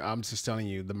self-esteem. I'm just telling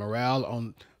you, the morale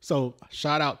on. So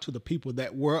shout out to the people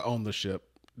that were on the ship,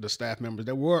 the staff members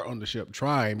that were on the ship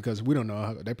trying, because we don't know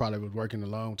how, they probably was working a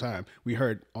long time. We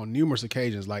heard on numerous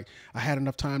occasions, like, I had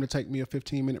enough time to take me a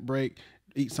 15-minute break,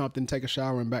 eat something, take a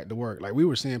shower, and back to work. Like, we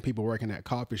were seeing people working at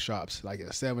coffee shops like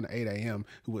at 7 to 8 a.m.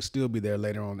 who would still be there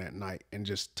later on that night and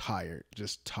just tired.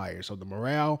 So the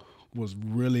morale was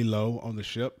really low on the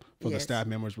ship for the staff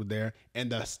members were there,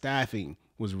 and the staffing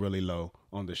was really low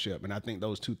on the ship. And I think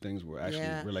those two things were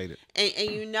actually related. And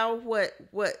you know what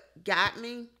got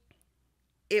me?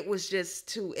 It was just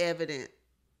too evident.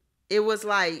 It was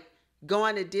like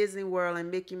going to Disney World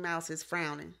and Mickey Mouse is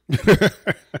frowning.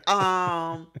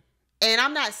 And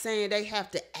I'm not saying they have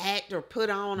to act or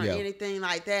put on or anything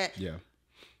like that. Yeah.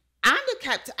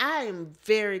 I am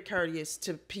very courteous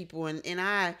to people, and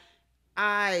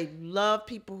I love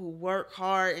people who work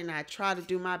hard, and I try to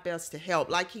do my best to help.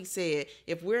 Like he said,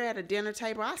 if we're at a dinner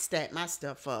table, I stack my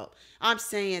stuff up. I'm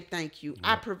saying thank you. Yep.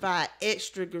 I provide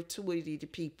extra gratuity to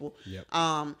people.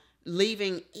 Yep.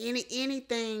 Leaving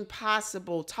anything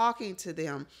possible, talking to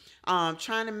them,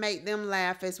 trying to make them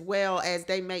laugh as well as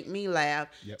they make me laugh.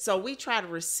 Yep. So we try to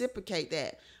reciprocate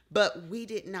that, but we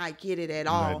did not get it at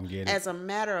all. As a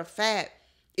matter of fact,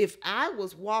 if I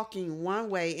was walking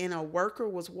one way and a worker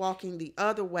was walking the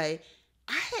other way,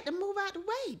 I had to move out the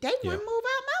way. They wouldn't move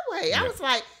out my way. I was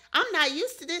like, I'm not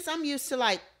used to this. I'm used to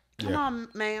like, come on,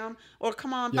 ma'am, or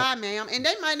come on by, ma'am. And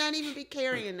they might not even be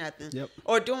carrying nothing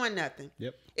or doing nothing.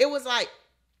 Yep. It was like,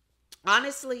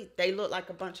 honestly, they look like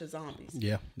a bunch of zombies.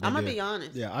 Yeah. I'm going to be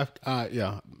honest. Yeah.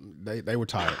 They were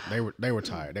tired. They were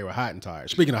tired. They were hot and tired.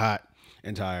 Speaking of hot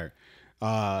and tired,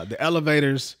 the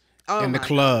elevators and the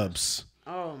clubs.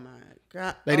 Oh my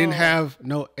God. They didn't have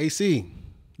no AC.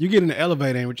 You get in the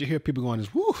elevator and what you hear people going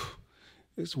is, whoo,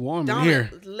 it's warm in here.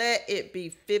 Let it be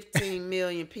 15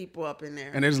 million people up in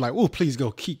there. And they're just like, oh, please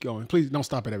go, keep going. Please don't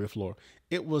stop at every floor.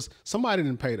 It was, somebody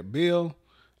didn't pay the bill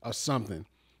or something.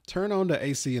 Turn on the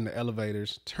AC in the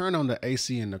elevators. Turn on the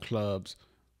AC in the clubs.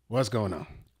 What's going on?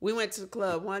 We went to the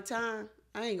club one time.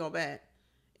 I ain't going back.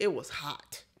 It was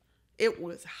hot. It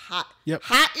was hot. Yep.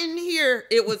 Hot in here.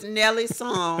 It was Nelly's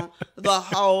song the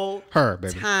whole baby.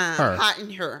 time. Her. Hot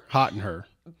in her. Hot in her.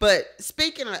 But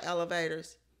speaking of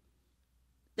elevators,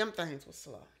 them things were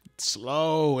slow.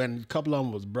 slow, and a couple of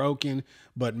them was broken.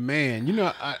 But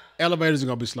man, elevators are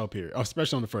gonna be slow, period,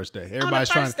 especially on the first day. Everybody's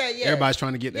everybody's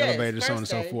trying to get the elevator, so on and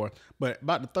so forth. But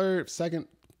about the third, second,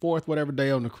 fourth, whatever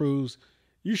day on the cruise,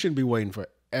 you shouldn't be waiting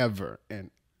forever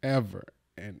and ever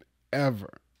and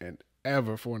ever and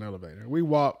ever for an elevator. We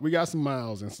got some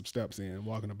miles and some steps in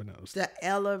walking up and down. The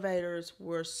elevators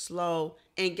were slow,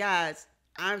 and guys,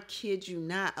 I kid you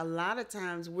not, a lot of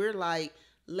times we're like,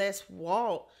 let's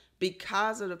walk,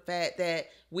 because of the fact that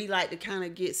we like to kind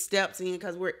of get steps in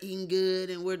because we're eating good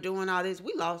and we're doing all this.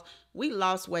 We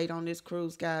lost weight on this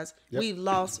cruise, guys. Yep. We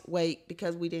lost weight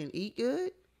because we didn't eat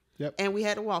good. Yep. And we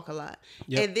had to walk a lot.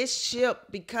 Yep. And this ship,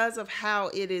 because of how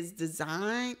it is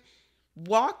designed,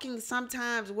 walking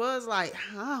sometimes was like,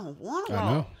 I don't want to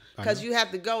walk. Because you have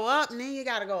to go up and then you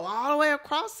got to go all the way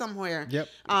across somewhere. Yep.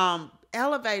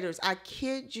 Elevators, I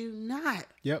kid you not,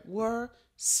 were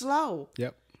slow.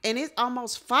 Yep. And it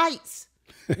almost fights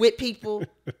with people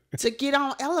to get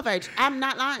on elevators. I'm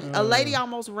not lying. A lady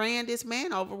almost ran this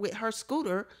man over with her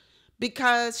scooter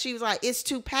because she was like, it's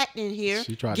too packed in here.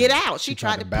 Get out. She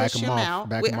tried to push him out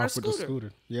with her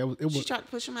scooter. Yeah, she tried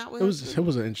to push him out with her scooter. It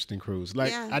was an interesting cruise.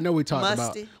 Like, I know we talked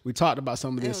about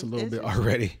some of this a little bit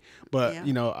already, but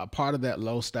a part of that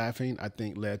low staffing, I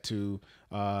think, led to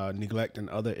neglect in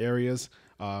other areas.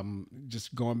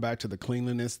 Just going back to the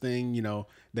cleanliness thing,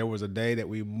 there was a day that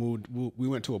we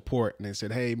went to a port and they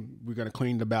said, hey, we're going to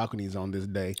clean the balconies on this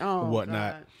day or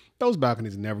whatnot. God. Those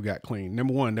balconies never got cleaned.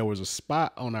 Number one, there was a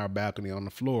spot on our balcony on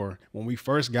the floor when we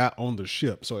first got on the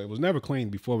ship. So it was never cleaned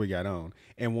before we got on.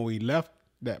 And when we left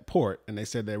that port and they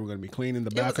said they were going to be cleaning the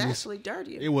balconies. It was actually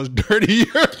dirtier. It was dirtier.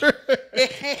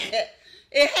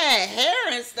 It had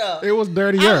hair and stuff. It was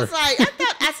dirtier. I was like,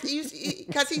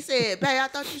 because he said, babe, I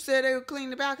thought you said they would clean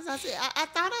the balconies. I said, I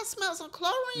thought I smelled some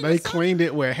chlorine. They cleaned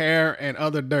it with hair and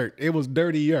other dirt. It was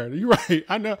dirtier. You're right.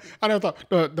 I never thought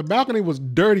the balcony was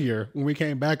dirtier when we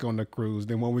came back on the cruise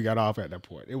than when we got off at that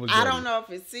port. It was. I don't know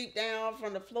if it seeped down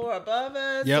from the floor above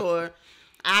us or.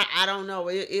 I don't know.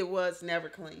 It was never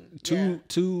clean.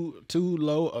 Too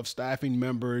low of staffing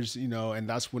members, and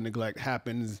that's when neglect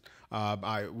happens.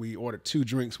 We ordered 2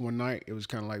 drinks one night. It was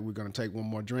kind of like we're going to take one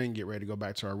more drink, get ready to go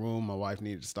back to our room. My wife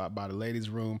needed to stop by the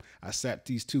ladies' room. I sat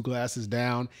these 2 glasses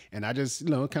down, and I just,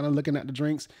 kind of looking at the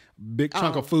drinks. Big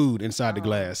chunk of food inside the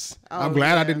glass. I'm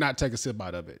glad I did not take a sip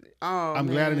out of it. I'm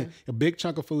glad I didn't. A big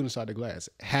chunk of food inside the glass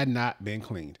had not been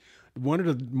cleaned. One of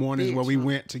the mornings where we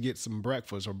went to get some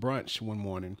breakfast or brunch one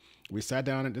morning, we sat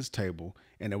down at this table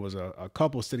and there was a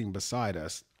couple sitting beside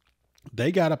us.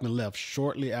 They got up and left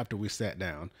shortly after we sat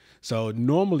down. So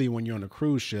normally when you're on a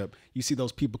cruise ship, you see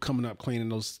those people coming up cleaning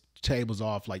those tables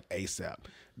off like ASAP.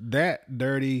 That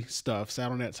dirty stuff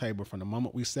sat on that table from the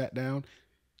moment we sat down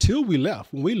till we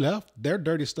left. When we left, their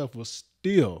dirty stuff was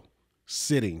still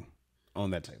sitting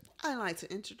on that table. I like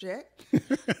to interject.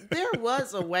 There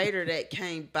was a waiter that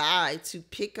came by to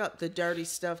pick up the dirty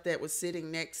stuff that was sitting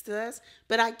next to us,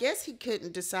 but I guess he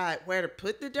couldn't decide where to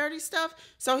put the dirty stuff,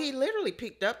 so he literally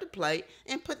picked up the plate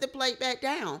and put the plate back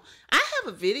down. I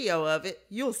have a video of it.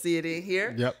 You'll see it in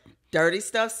here. Yep. Dirty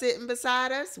stuff sitting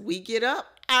beside us. We get up.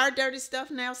 Our dirty stuff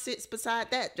now sits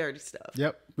beside that dirty stuff.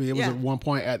 Yep. It was at one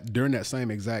point during that same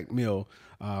exact meal,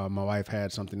 my wife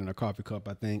had something in her coffee cup,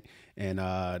 I think, and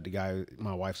the guy,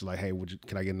 my wife's like, hey,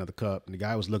 can I get another cup? And the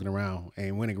guy was looking around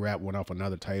and went and grabbed one off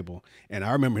another table. And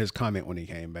I remember his comment when he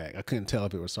came back. I couldn't tell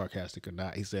if it was sarcastic or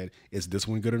not. He said, is this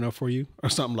one good enough for you? Or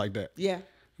something like that. Yeah. I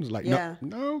was like,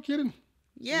 no kidding.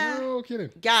 Yeah. No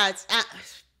kidding. Guys,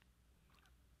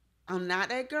 I'm not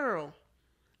that girl,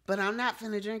 but I'm not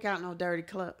finna drink out no dirty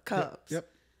cups. Yep.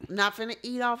 I'm not finna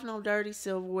eat off no dirty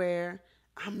silverware.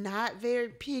 I'm not very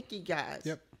picky, guys.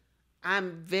 Yep.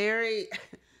 I'm very,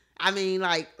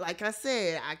 like I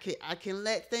said, I can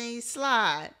let things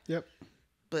slide. Yep.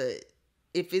 But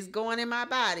if it's going in my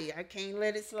body, I can't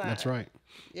let it slide. That's right.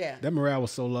 Yeah. That morale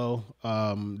was so low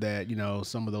that,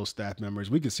 some of those staff members,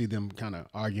 we could see them kind of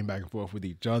arguing back and forth with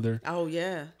each other. Oh,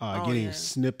 yeah. Getting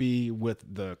snippy with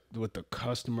the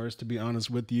customers, to be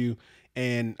honest with you.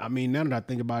 And, now that I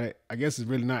think about it, I guess it's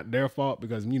really not their fault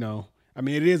because,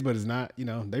 it is, but it's not.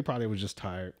 They probably was just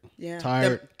tired. Yeah.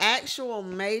 Tired. The actual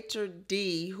maitre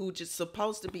d', who just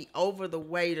supposed to be over the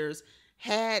waiters,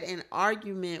 had an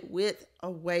argument with a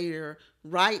waiter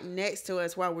right next to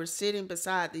us while we're sitting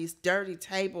beside these dirty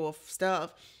table of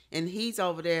stuff. And he's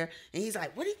over there and he's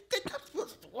like, what do you think?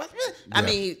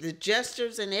 The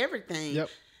gestures and everything. Yep.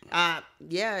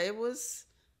 Yeah, it was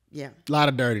Yeah. A lot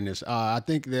of dirtiness. I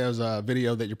think there's a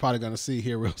video that you're probably going to see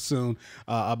here real soon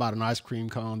about an ice cream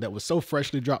cone that was so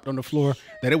freshly dropped on the floor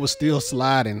that it was still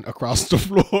sliding across the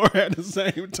floor at the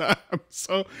same time.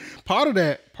 So part of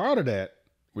that,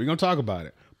 we're going to talk about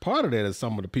it. Part of that is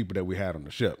some of the people that we had on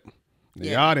the ship.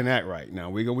 Y'all didn't act right. Now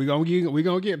we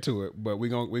gonna get to it, but we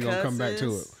gonna come back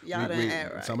to it. Y'all didn't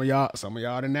act right. Some of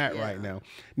y'all didn't act right now.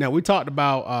 Now we talked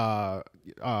about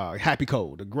Happy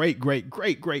Cole, the great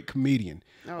comedian.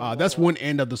 That's one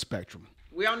end of the spectrum.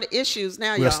 We're on the issues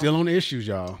now, We're y'all. still on the issues,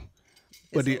 y'all.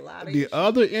 But the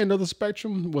other end of the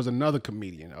spectrum was another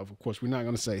comedian. Of course, we're not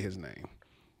gonna say his name.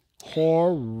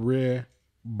 Horrible.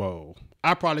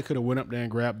 I probably could have went up there and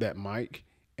grabbed that mic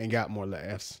and got more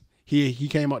laughs. He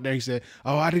came up there. He said,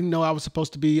 "Oh, I didn't know I was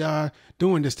supposed to be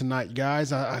doing this tonight, guys.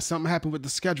 Something happened with the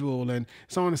schedule and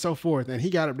so on and so forth." And he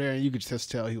got up there, and you could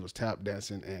just tell he was tap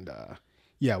dancing. And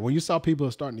when you saw people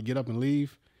starting to get up and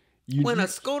leave, when a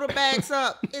scooter backs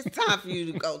up, it's time for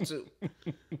you to go to.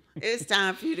 It's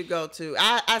time for you to go to.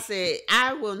 I said,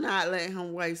 I will not let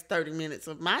him waste 30 minutes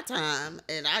of my time.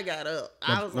 And I got up.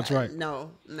 I was like, right.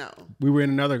 No. We were in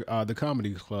another, the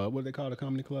comedy club. What do they call the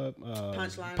comedy club?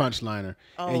 Punchliner.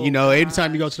 Oh, and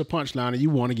anytime you go to the Punchliner, you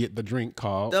want to get the drink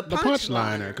called the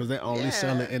Punchliner because they only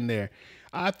sell it in there.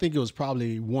 I think it was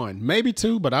probably one, maybe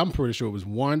two, but I'm pretty sure it was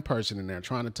one person in there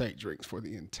trying to take drinks for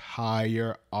the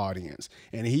entire audience.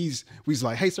 And he's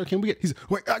like, "Hey, sir, can we get?" He's like,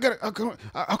 "Wait,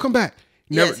 I'll come back."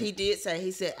 Yes, he did say.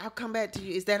 He said, "I'll come back to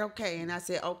you. Is that okay?" And I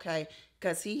said, "Okay,"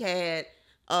 because he had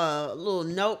a little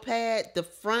notepad. The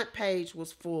front page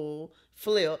was full,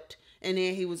 flipped, and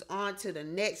then he was on to the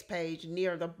next page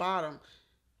near the bottom.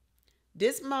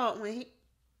 This mug,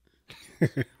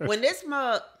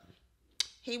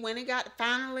 he went and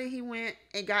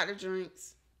got the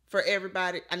drinks for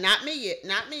everybody. Not me yet.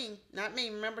 Not me.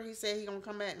 Remember, he said he gonna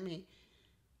come back to me.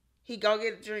 He go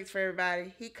get the drinks for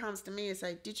everybody. He comes to me and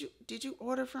say, Did you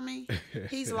order for me?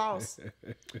 He's lost.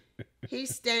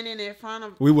 He's standing in front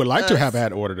of us. We would like to have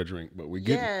had ordered a drink, but we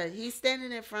get Yeah, he's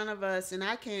standing in front of us, and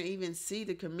I can't even see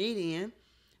the comedian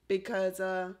because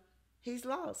he's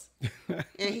lost.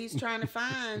 And he's trying to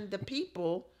find the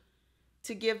people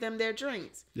to give them their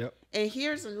drinks. Yep. And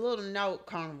here's a little note,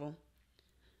 Carnival.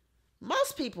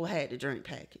 Most people had the drink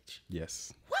package.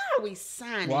 Yes. Why are we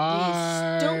signing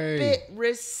these stupid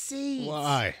receipts?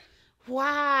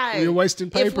 Why? You're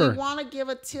wasting paper. If we want to give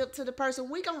a tip to the person,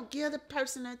 we're going to give the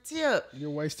person a tip.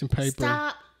 You're wasting paper.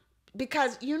 Stop.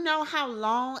 Because you know how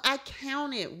long I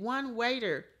counted one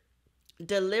waiter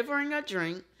delivering a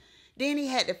drink. Then he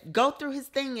had to go through his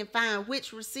thing and find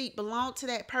which receipt belonged to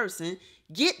that person,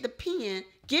 get the pen,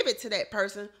 give it to that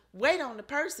person, wait on the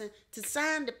person to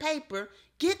sign the paper,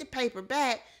 get the paper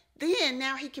back. Then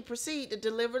now he can proceed to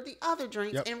deliver the other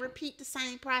drinks and repeat the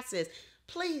same process.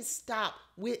 Please stop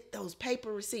with those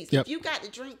paper receipts. If you got the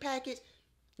drink package,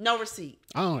 no receipt.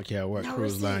 I don't care what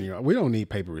cruise line you're on. We don't need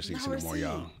paper receipts anymore,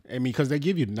 y'all. I mean, because they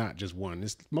give you not just one.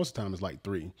 Most of the time it's like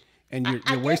 3. And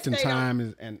you're wasting time.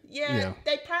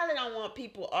 They probably don't want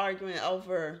people arguing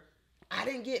over, I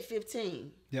didn't get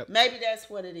 15. Yep. Maybe that's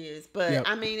what it is. But,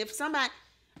 I mean, if somebody,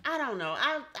 I don't know.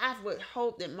 I would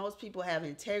hope that most people have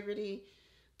integrity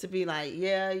to be like,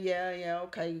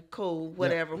 okay, cool,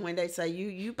 whatever. When they say,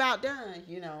 you about done,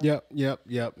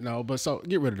 Yep. No, but so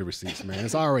get rid of the receipts, man.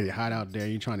 It's already hot out there.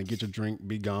 You're trying to get your drink,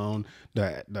 be gone.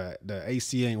 The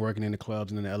AC ain't working in the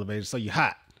clubs and in the elevators. So you're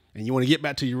hot. And you want to get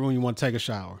back to your room. You want to take a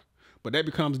shower. But that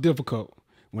becomes difficult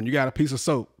when you got a piece of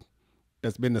soap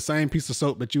that's been the same piece of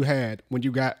soap that you had when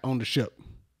you got on the ship.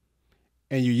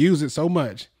 And you use it so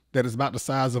much that it's about the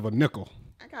size of a nickel.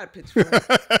 I got a picture for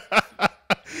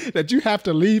it. That you have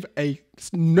to leave a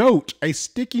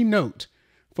sticky note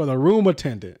for the room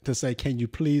attendant to say, "Can you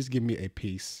please give me a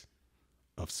piece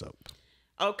of soap?"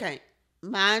 Okay.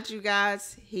 Mind you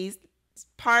guys, he's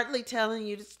partly telling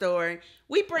you the story.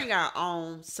 We bring our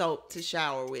own soap to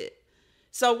shower with.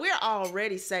 So we're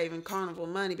already saving Carnival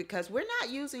money because we're not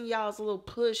using y'all's little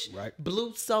push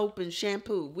blue soap and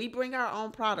shampoo. We bring our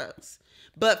own products.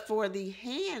 But for the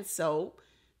hand soap,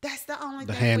 that's the only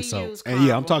thing we use, Carnival.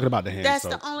 And I'm talking about the hand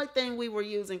soap. That's the only thing we were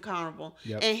using, Carnival.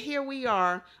 Yep. And here we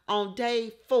are on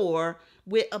day 4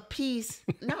 with a piece.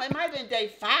 No, it might have been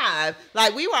day 5.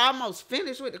 Like, we were almost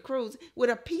finished with the cruise with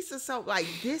a piece of soap like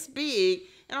this big.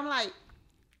 And I'm like,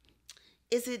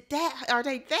 are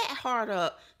they that hard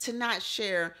up to not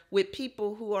share with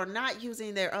people who are not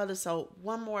using their other soap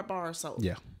one more bar of soap?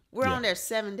 Yeah. We're on there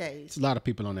 7 days. It's a lot of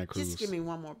people on that cruise. Just give me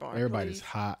one more bar. Everybody's please.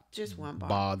 Hot. Just one bar.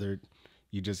 Bothered.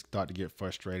 You just start to get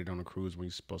frustrated on a cruise when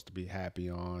you're supposed to be happy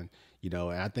on, and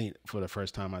I think for the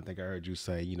first time, I think I heard you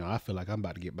say, I feel like I'm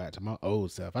about to get back to my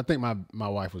old self. I think my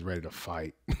wife was ready to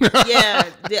fight. Yeah,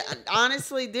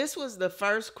 honestly, this was the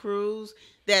first cruise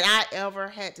that I ever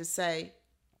had to say,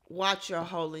 watch your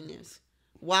holiness,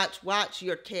 watch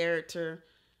your character,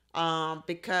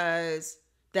 because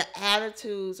the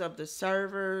attitudes of the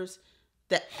servers,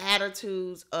 the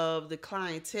attitudes of the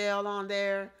clientele on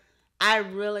there, I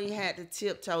really had to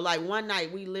tiptoe. Like one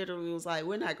night, we literally was like,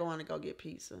 we're not going to go get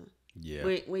pizza. Yeah.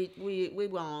 We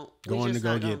won't. Going to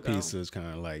go get pizza is kind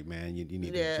of like, man, you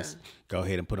need to just go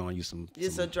ahead and put on you some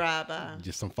a drive-by.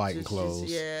 Just some fighting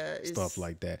clothes. Yeah. Stuff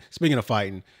like that. Speaking of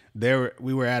fighting,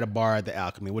 we were at a bar at the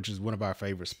Alchemy, which is one of our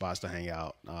favorite spots to hang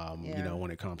out,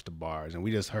 when it comes to bars. And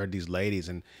we just heard these ladies,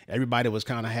 and everybody was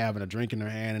kind of having a drink in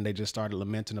their hand, and they just started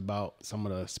lamenting about some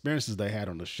of the experiences they had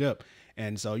on the ship.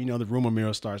 And so, the rumor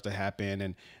mill starts to happen,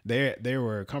 and there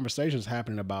were conversations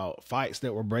happening about fights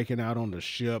that were breaking out on the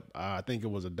ship. I think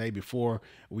it was a day before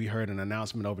we heard an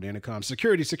announcement over the intercom: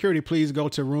 security, please go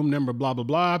to room number blah blah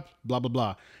blah blah blah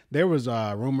blah. There was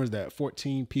rumors that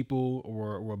 14 people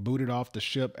were booted off the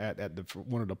ship at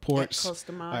one of the ports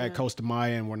at Costa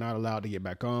Maya, and were not allowed to get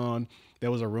back on.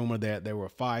 There was a rumor that there were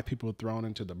 5 people thrown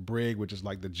into the brig, which is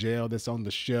like the jail that's on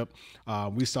the ship.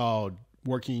 We saw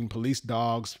working police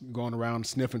dogs going around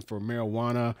sniffing for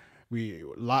marijuana.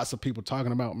 Lots of people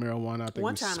talking about marijuana. I think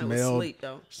one time it was sleep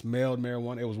though. Smelled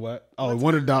marijuana. It was what? Oh,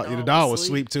 one of the dog was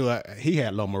asleep too. He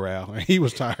had low morale. He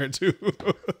was tired too.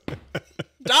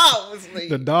 Dog was asleep.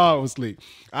 The dog was asleep.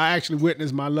 I actually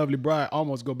witnessed my lovely bride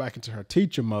almost go back into her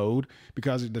teacher mode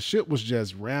because the shit was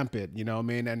just rampant. You know what I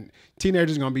mean? And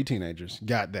teenagers gonna be teenagers.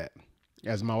 Got that.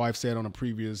 As my wife said on a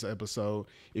previous episode,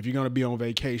 if you're going to be on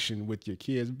vacation with your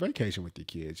kids, vacation with your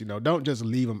kids. Don't just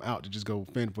leave them out to just go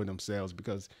fend for themselves,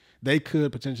 because they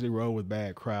could potentially roll with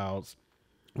bad crowds.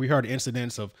 We heard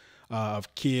incidents of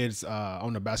kids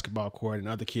on the basketball court and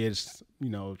other kids,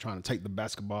 trying to take the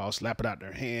basketball, slap it out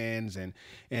their hands,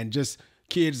 and just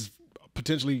kids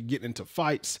potentially getting into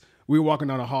fights. We were walking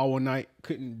down the hall one night,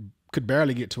 could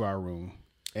barely get to our room.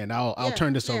 And I'll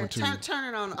turn this over to you.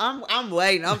 Turn it on. I'm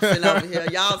waiting. I'm sitting over here.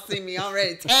 Y'all see me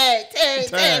already.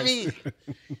 Tag me.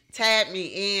 Tag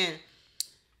me in.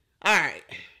 All right.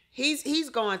 He's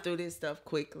going through this stuff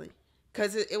quickly,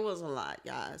 because it was a lot,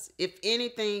 guys. If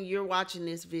anything, you're watching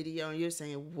this video and you're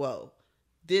saying, whoa,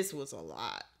 this was a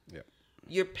lot. Yep.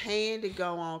 You're paying to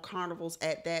go on Carnival's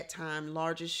at that time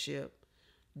largest ship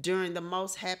during the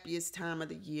most happiest time of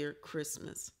the year,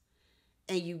 Christmas.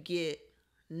 And you get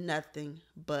nothing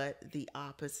but the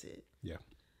opposite. Yeah.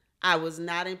 I was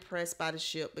not impressed by the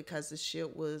ship because the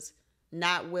ship was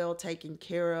not well taken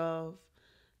care of.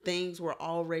 Things were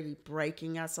already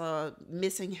breaking. I saw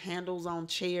missing handles on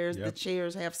chairs. Yep. The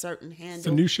chairs have certain handles. It's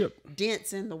a new ship.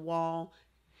 Dents in the wall.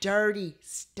 Dirty,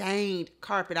 stained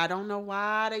carpet. I don't know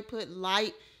why they put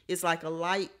light. It's like a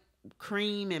light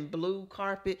cream and blue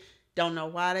carpet. Don't know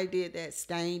why they did that.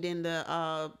 Stained in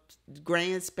the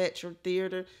Grand Spectrum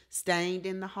Theater. Stained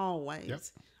in the hallways. Yep.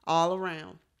 All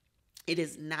around. It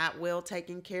is not well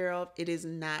taken care of. It is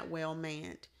not well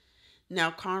manned. Now,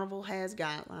 Carnival has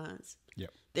guidelines.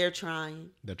 Yep. They're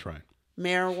trying.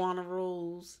 Marijuana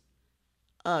rules.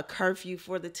 Curfew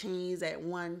for the teens at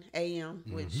 1 a.m.,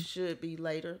 which should be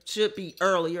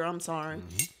earlier. I'm sorry.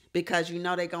 Because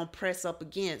they're going to press up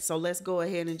again. So let's go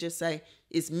ahead and just say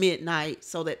it's midnight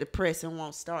so that the pressing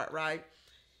won't start, right?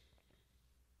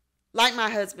 Like my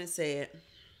husband said,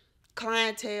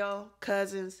 clientele,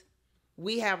 cousins,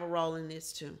 we have a role in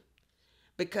this too.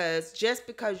 Because just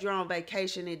because you're on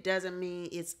vacation, it doesn't mean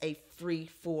it's a free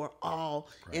for all.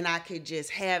 Right. And I could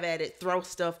just have at it, throw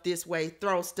stuff this way,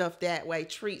 throw stuff that way,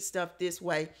 treat stuff this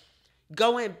way.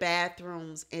 Go in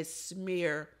bathrooms and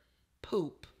smear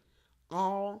poop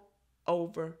all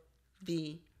over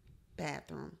the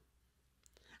bathroom.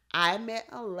 I met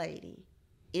a lady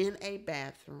in a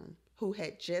bathroom who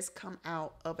had just come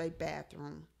out of a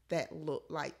bathroom that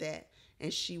looked like that,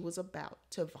 and she was about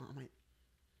to vomit.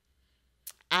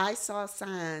 I saw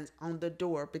signs on the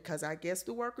door because I guess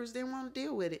the workers didn't want to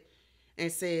deal with it,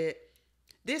 and said,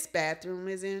 this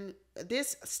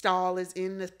stall is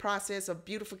in the process of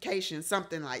beautification,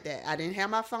 something like that. I didn't have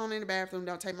my phone in the bathroom.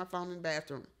 Don't take my phone in the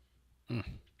bathroom.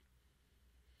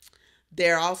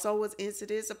 There also was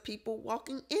incidents of people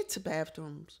walking into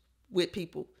bathrooms with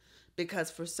people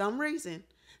because for some reason,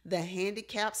 the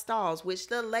handicapped stalls, which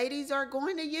the ladies are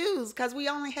going to use, because we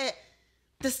only had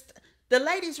the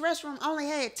ladies' restroom only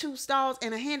had 2 stalls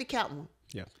and a handicapped one.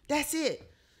 Yeah. That's it.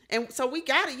 And so we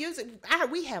got to use it.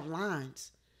 We have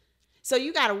lines. So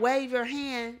you got to wave your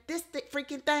hand. This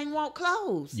freaking thing won't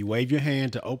close. You wave your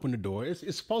hand to open the door.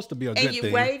 It's supposed to be a good And you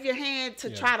thing. wave your hand to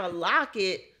try to lock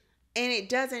it, and it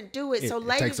doesn't do it. So It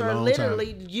ladies takes a are long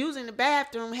literally time. using the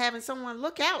bathroom, having someone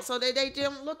look out so that they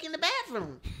don't look in the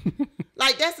bathroom.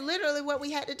 Like, that's literally what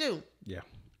we had to do. Yeah.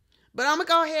 But I'm going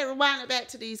to go ahead and rewind it back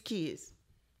to these kids.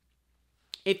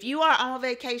 If you are on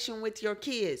vacation with your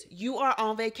kids, you are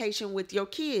on vacation with your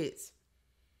kids.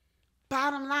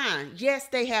 Bottom line, yes,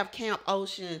 they have Camp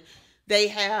Ocean. They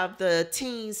have the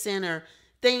teen center,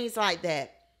 things like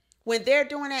that. When they're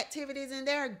doing activities in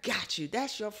there, got you.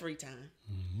 That's your free time.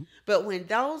 Mm-hmm. But when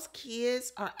those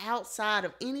kids are outside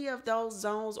of any of those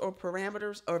zones or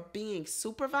parameters or being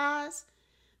supervised,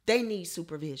 they need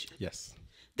supervision. Yes.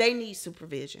 They need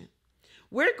supervision.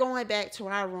 We're going back to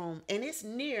our room, and it's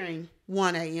nearing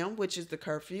 1 a.m., which is the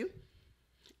curfew.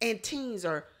 And teens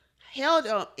are held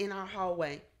up in our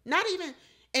hallway. Not even,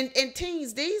 and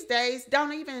teens these days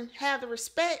don't even have the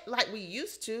respect like we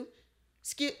used to.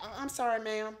 I'm sorry,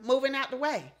 ma'am. Moving out the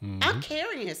way. Mm-hmm. I'm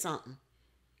carrying something.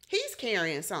 He's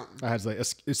carrying something. I had to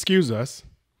say, excuse us.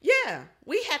 Yeah,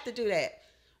 we have to do that.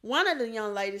 One of the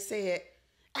young ladies said,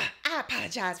 I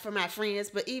apologize for my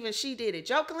friends, but even she did it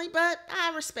jokingly, but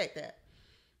I respect that.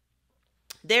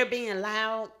 They're being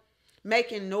loud,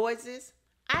 making noises.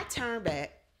 I turned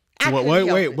back.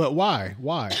 Wait, but why?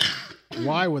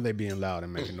 Why were they being loud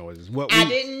and making noises? I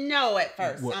didn't know at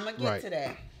first. I'm going to get to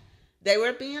that. They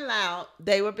were being loud.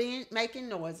 They were making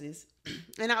noises.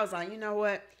 And I was like, you know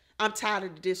what? I'm tired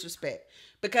of the disrespect.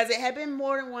 Because it had been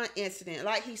more than one incident.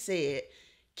 Like he said,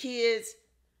 kids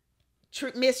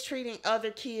mistreating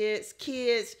other kids,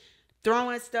 kids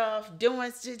throwing stuff,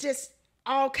 doing just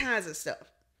all kinds of stuff.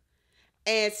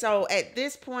 And so at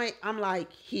this point, I'm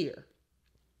like, here.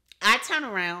 I turn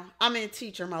around. I'm in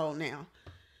teacher mode now.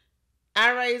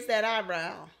 I raise that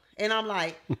eyebrow. And I'm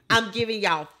like, I'm giving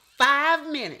y'all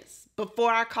 5 minutes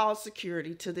before I call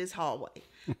security to this hallway.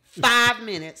 5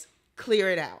 minutes. Clear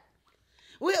it out.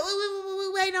 We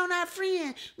wait on our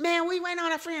friend. Man, we wait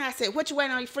on our friend. I said, what you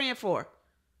waiting on your friend for?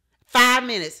 5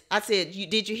 minutes. I said,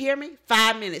 did you hear me?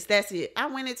 5 minutes. That's it. I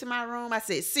went into my room. I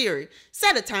said, Siri,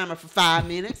 set a timer for 5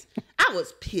 minutes. I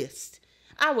was pissed.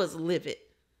 I was livid.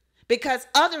 Because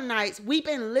other nights, we've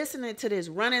been listening to this,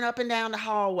 running up and down the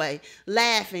hallway,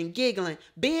 laughing, giggling,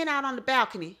 being out on the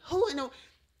balcony. Who in the...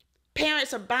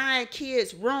 Parents are buying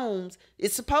kids rooms.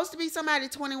 It's supposed to be somebody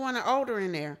 21 or older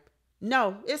in there.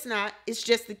 No, it's not. It's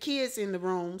just the kids in the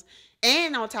rooms.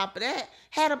 And on top of that,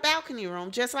 had a balcony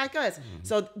room just like us. Mm-hmm.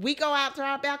 So we go out to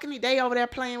our balcony. They over there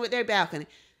playing with their balcony.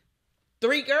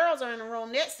 3 girls are in the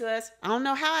room next to us. I don't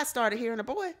know how I started hearing a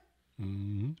boy.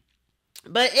 Mm-hmm.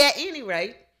 But at any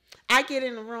rate, I get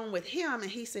in the room with him and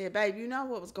he said, babe, you know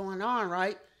what was going on,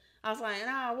 right? I was like,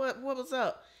 nah, what was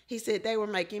up? He said they were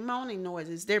making moaning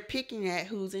noises. They're picking at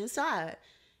who's inside.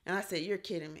 And I said, you're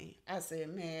kidding me. I said,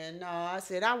 man, no. I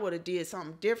said, I would have did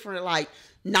something different, like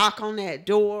knock on that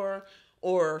door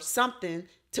or something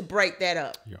to break that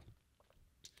up. Yeah.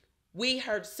 We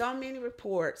heard so many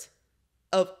reports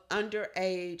of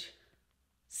underage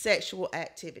sexual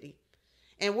activity.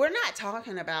 And we're not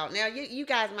talking about, now you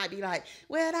guys might be like,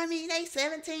 well, I mean, they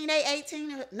 17, they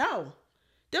 18. No.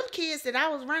 Them kids that I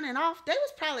was running off, they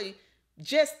was probably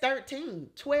just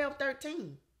 13, 12,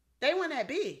 13. They weren't that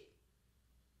big.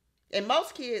 And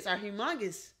most kids are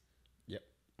humongous. Yep.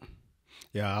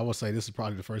 Yeah, I would say this is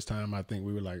probably the first time I think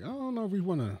we were like, I don't know if we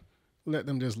want to let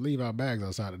them just leave our bags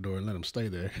outside the door and let them stay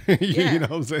there. Yeah. You know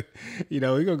what I'm saying? You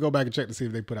know, we're going to go back and check to see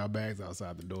if they put our bags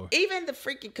outside the door. Even the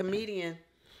freaking comedian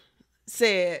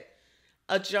said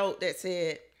a joke that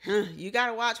said, you got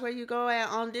to watch where you go at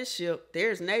on this ship.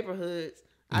 There's neighborhoods.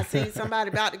 I seen somebody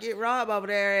about to get robbed over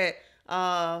there at,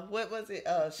 what was it?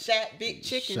 Shack Big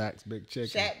Chicken. Shack's Big Chicken.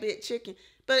 Shack Big Chicken.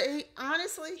 But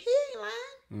honestly, he ain't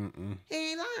lying. Mm-mm.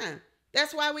 He ain't lying.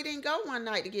 That's why we didn't go one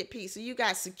night to get pizza. You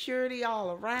got security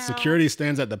all around. Security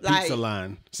stands at the pizza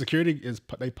line. Security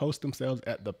they post themselves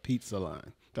at the pizza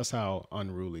line. That's how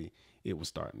unruly it was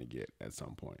starting to get at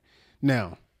some point.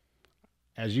 Now,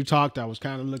 as you talked, I was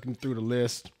kind of looking through the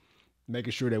list,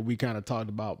 making sure that we kind of talked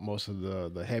about most of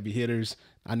the heavy hitters.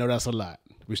 I know that's a lot.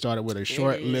 We started with a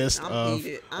short list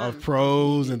of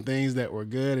pros and things that were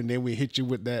good, and then we hit you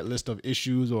with that list of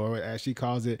issues, or as she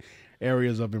calls it,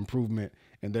 areas of improvement,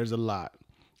 and there's a lot.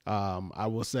 I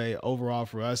will say overall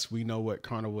for us, we know what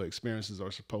Carnival experiences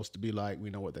are supposed to be like. We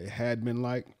know what they had been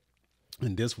like,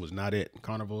 and this was not it.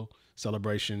 Carnival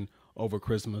Celebration over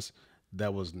Christmas,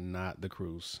 that was not the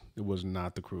cruise. It was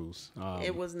not the cruise.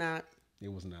 It was not.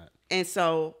 It was not. And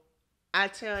so I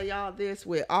tell y'all this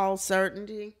with all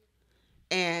certainty,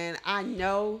 and I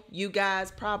know you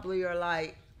guys probably are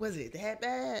like, Was it that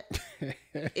bad?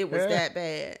 It was that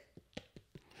bad.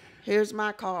 Here's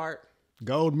my card.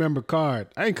 Gold member card.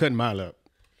 I ain't cutting mine up.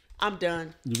 I'm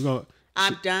done. You gonna?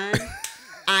 I'm done.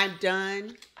 I'm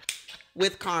done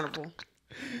with Carnival.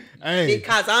 Hey.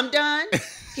 Because I'm done.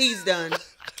 He's done.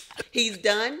 He's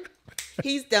done.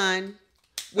 He's done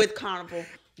with Carnival.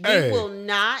 We will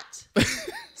not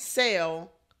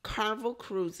sell Carnival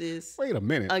cruises. Wait a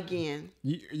minute. Again.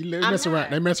 They mess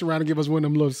around. They mess around and give us one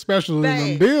of them little specials and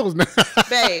them Babe. deals now.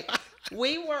 Babe,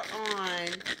 we were on,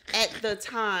 at the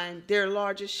time, their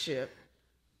largest ship.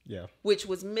 Yeah. Which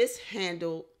was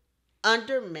mishandled,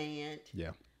 undermanned,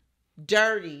 Yeah.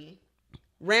 dirty,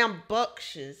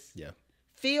 rambunctious, Yeah.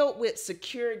 filled with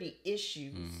security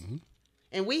issues. Mm-hmm.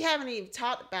 And we haven't even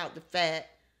talked about the fact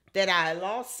that I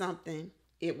lost something.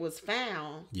 It was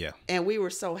found. Yeah. And we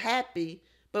were so happy,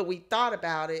 but we thought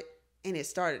about it and it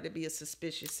started to be a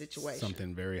suspicious situation.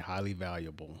 Something very highly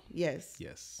valuable. Yes.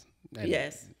 Yes. And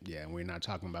yes. Yeah. We're not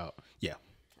talking about, yeah.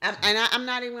 I'm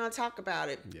not even going to talk about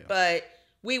it. Yeah. But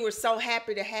we were so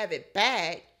happy to have it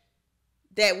back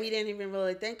that we didn't even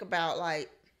really think about, like,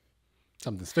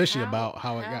 something fishy about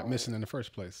how it got missing in the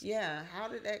first place. Yeah. How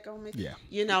did that go missing? Yeah.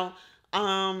 You know,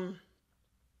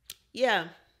 yeah.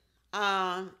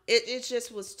 It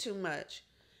just was too much.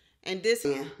 And this,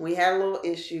 we had a little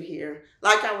issue here.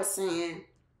 Like I was saying,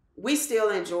 we still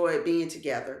enjoy being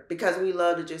together because we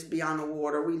love to just be on the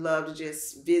water. We love to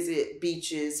just visit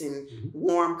beaches and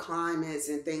warm climates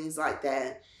and things like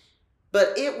that.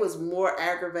 But it was more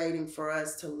aggravating for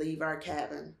us to leave our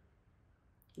cabin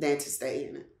than to stay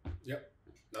in it. Yep.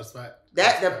 That's right.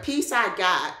 The peace I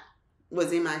got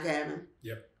was in my cabin.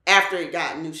 Yep. After it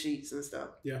got new sheets and stuff.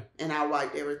 Yeah. And I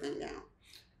wiped everything down.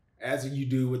 As you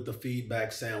do with the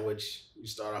feedback sandwich, you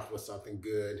start off with something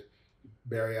good,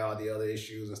 bury all the other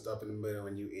issues and stuff in the middle,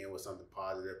 and you end with something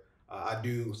positive. I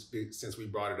do, since we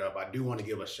brought it up, I do want to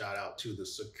give a shout out to the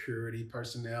security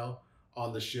personnel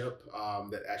on the ship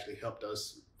that actually helped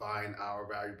us find our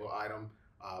valuable item.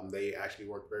 They actually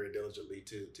worked very diligently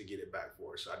to get it back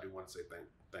for us. So I do want to say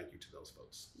thank you to those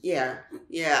folks. Yeah.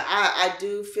 I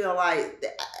do feel like,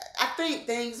 I think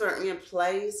things are in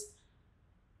place.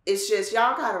 It's just,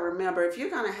 y'all got to remember, if you're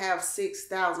going to have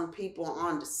 6,000 people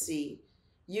on the sea,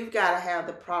 you've got to have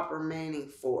the proper manning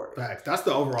for it. Facts. That's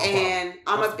the overall problem. And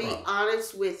I'm going to be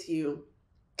honest with you.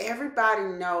 Everybody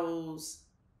knows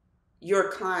your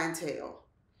clientele.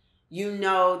 You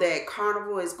know that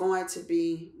Carnival is going to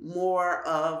be more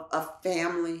of a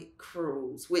family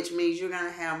cruise, which means you're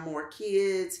going to have more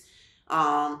kids,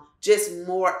 just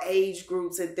more age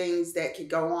groups and things that could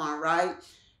go on, right?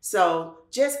 So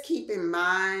just keep in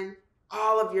mind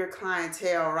all of your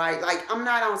clientele, right? Like, I'm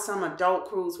not on some adult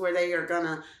cruise where they are going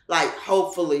to, like,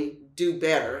 hopefully do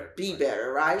better, be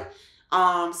better, right?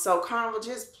 So Carnival,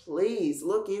 just please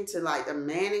look into, like, the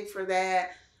manning for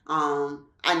that.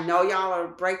 I know y'all are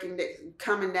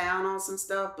coming down on some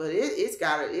stuff, but it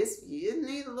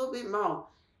needs a little bit more.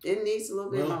 It needs a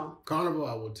little bit more. Carnival,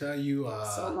 I will tell you,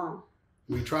 so long.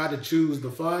 We try to choose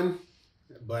the fun,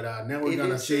 but now we're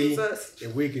gonna see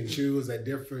if we can choose a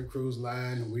different cruise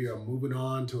line. We are moving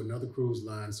on to another cruise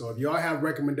line. So if y'all have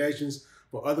recommendations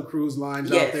for other cruise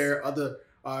lines out there, other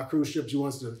cruise ships you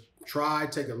want us to try,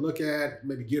 take a look at,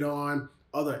 maybe get on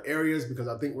other areas, because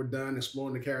I think we're done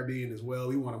exploring the Caribbean as well.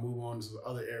 We want to move on to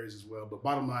other areas as well. But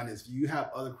bottom line is, if you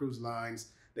have other cruise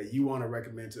lines that you want to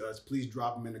recommend to us, please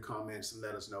drop them in the comments and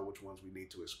let us know which ones we need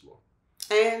to explore.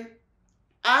 And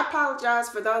I apologize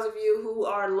for those of you who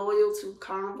are loyal to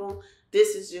Carnival.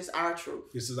 This is just our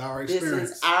truth. This is our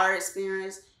experience. This is our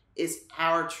experience. It's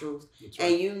our truth. Right.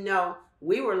 And you know,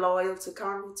 we were loyal to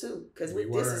Carnival too, because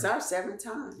this is our 7th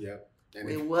time. Yep. And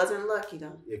it wasn't lucky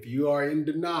though. If you are in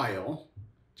denial,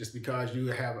 just because you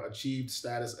have achieved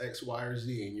status X, Y, or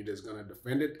Z, and you're just going to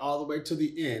defend it all the way to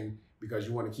the end because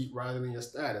you want to keep rising in your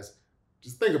status,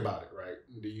 just think about it, right?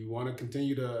 Do you want to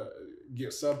continue to get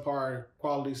subpar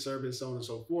quality service, so on and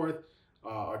so forth,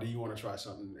 or do you want to try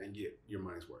something and get your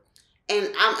money's worth?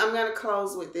 And I'm going to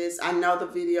close with this. I know the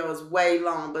video is way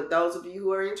long, but those of you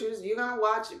who are interested, you're going to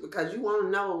watch it because you want to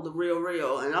know the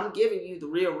real. And I'm giving you the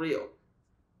real.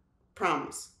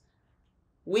 Promise.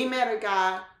 We met a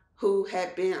guy who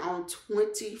had been on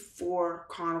 24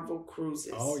 Carnival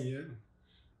cruises. Oh, yeah.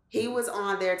 He was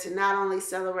on there to not only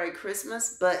celebrate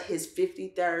Christmas, but his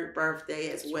 53rd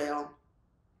birthday as well.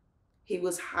 He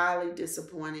was highly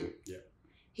disappointed. Yeah.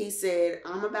 He said,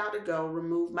 I'm about to go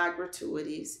remove my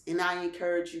gratuities, and I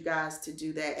encourage you guys to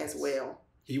do that as well.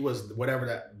 He was whatever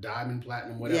that diamond,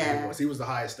 platinum, whatever it was. He was the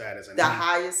highest status. And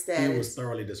highest status. He was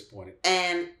thoroughly disappointed.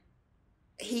 And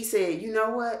he said, you know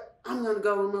what? I'm going to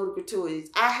go remove the gratuities.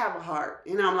 I have a heart.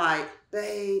 And I'm like,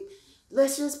 babe,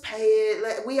 let's just pay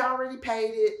it. We already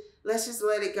paid it. Let's just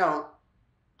let it go.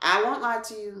 I won't lie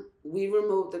to you. We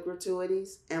removed the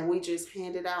gratuities and we just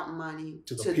handed out money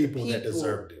to the people that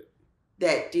deserved it.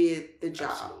 That did the job.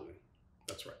 Absolutely.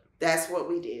 That's right. That's what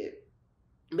we did.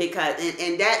 Because,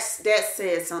 and that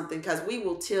says something, because we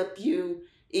will tip you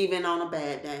even on a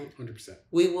bad day. 100%.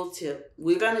 We will tip.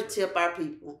 We're going to tip our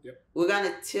people. Yep. We're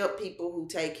going to tip people who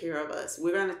take care of us.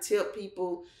 We're going to tip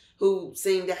people who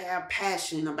seem to have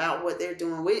passion about what they're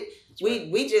doing.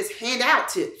 We just hand out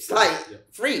tips, like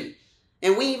free.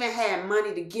 And we even had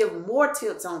money to give more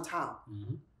tips on top.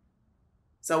 Mm-hmm.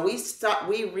 So we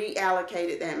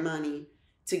reallocated that money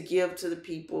to give to the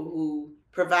people who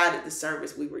provided the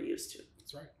service we were used to.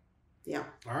 That's right. Yeah.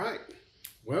 All right.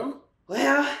 Well,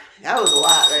 that was a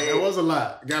lot, man. That was a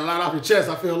lot. Got a lot off your chest.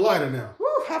 I feel lighter now.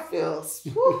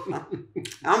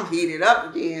 I'm heated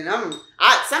up again.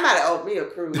 Somebody owed me a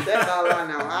cruise. That's all I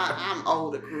know. I'm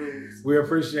owed a cruise. We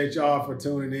appreciate y'all for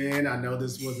tuning in. I know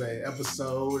this was an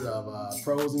episode of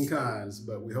pros and cons,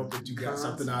 but we hope that you got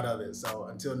something out of it. So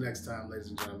until next time, ladies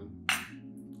and gentlemen,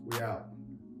 we out.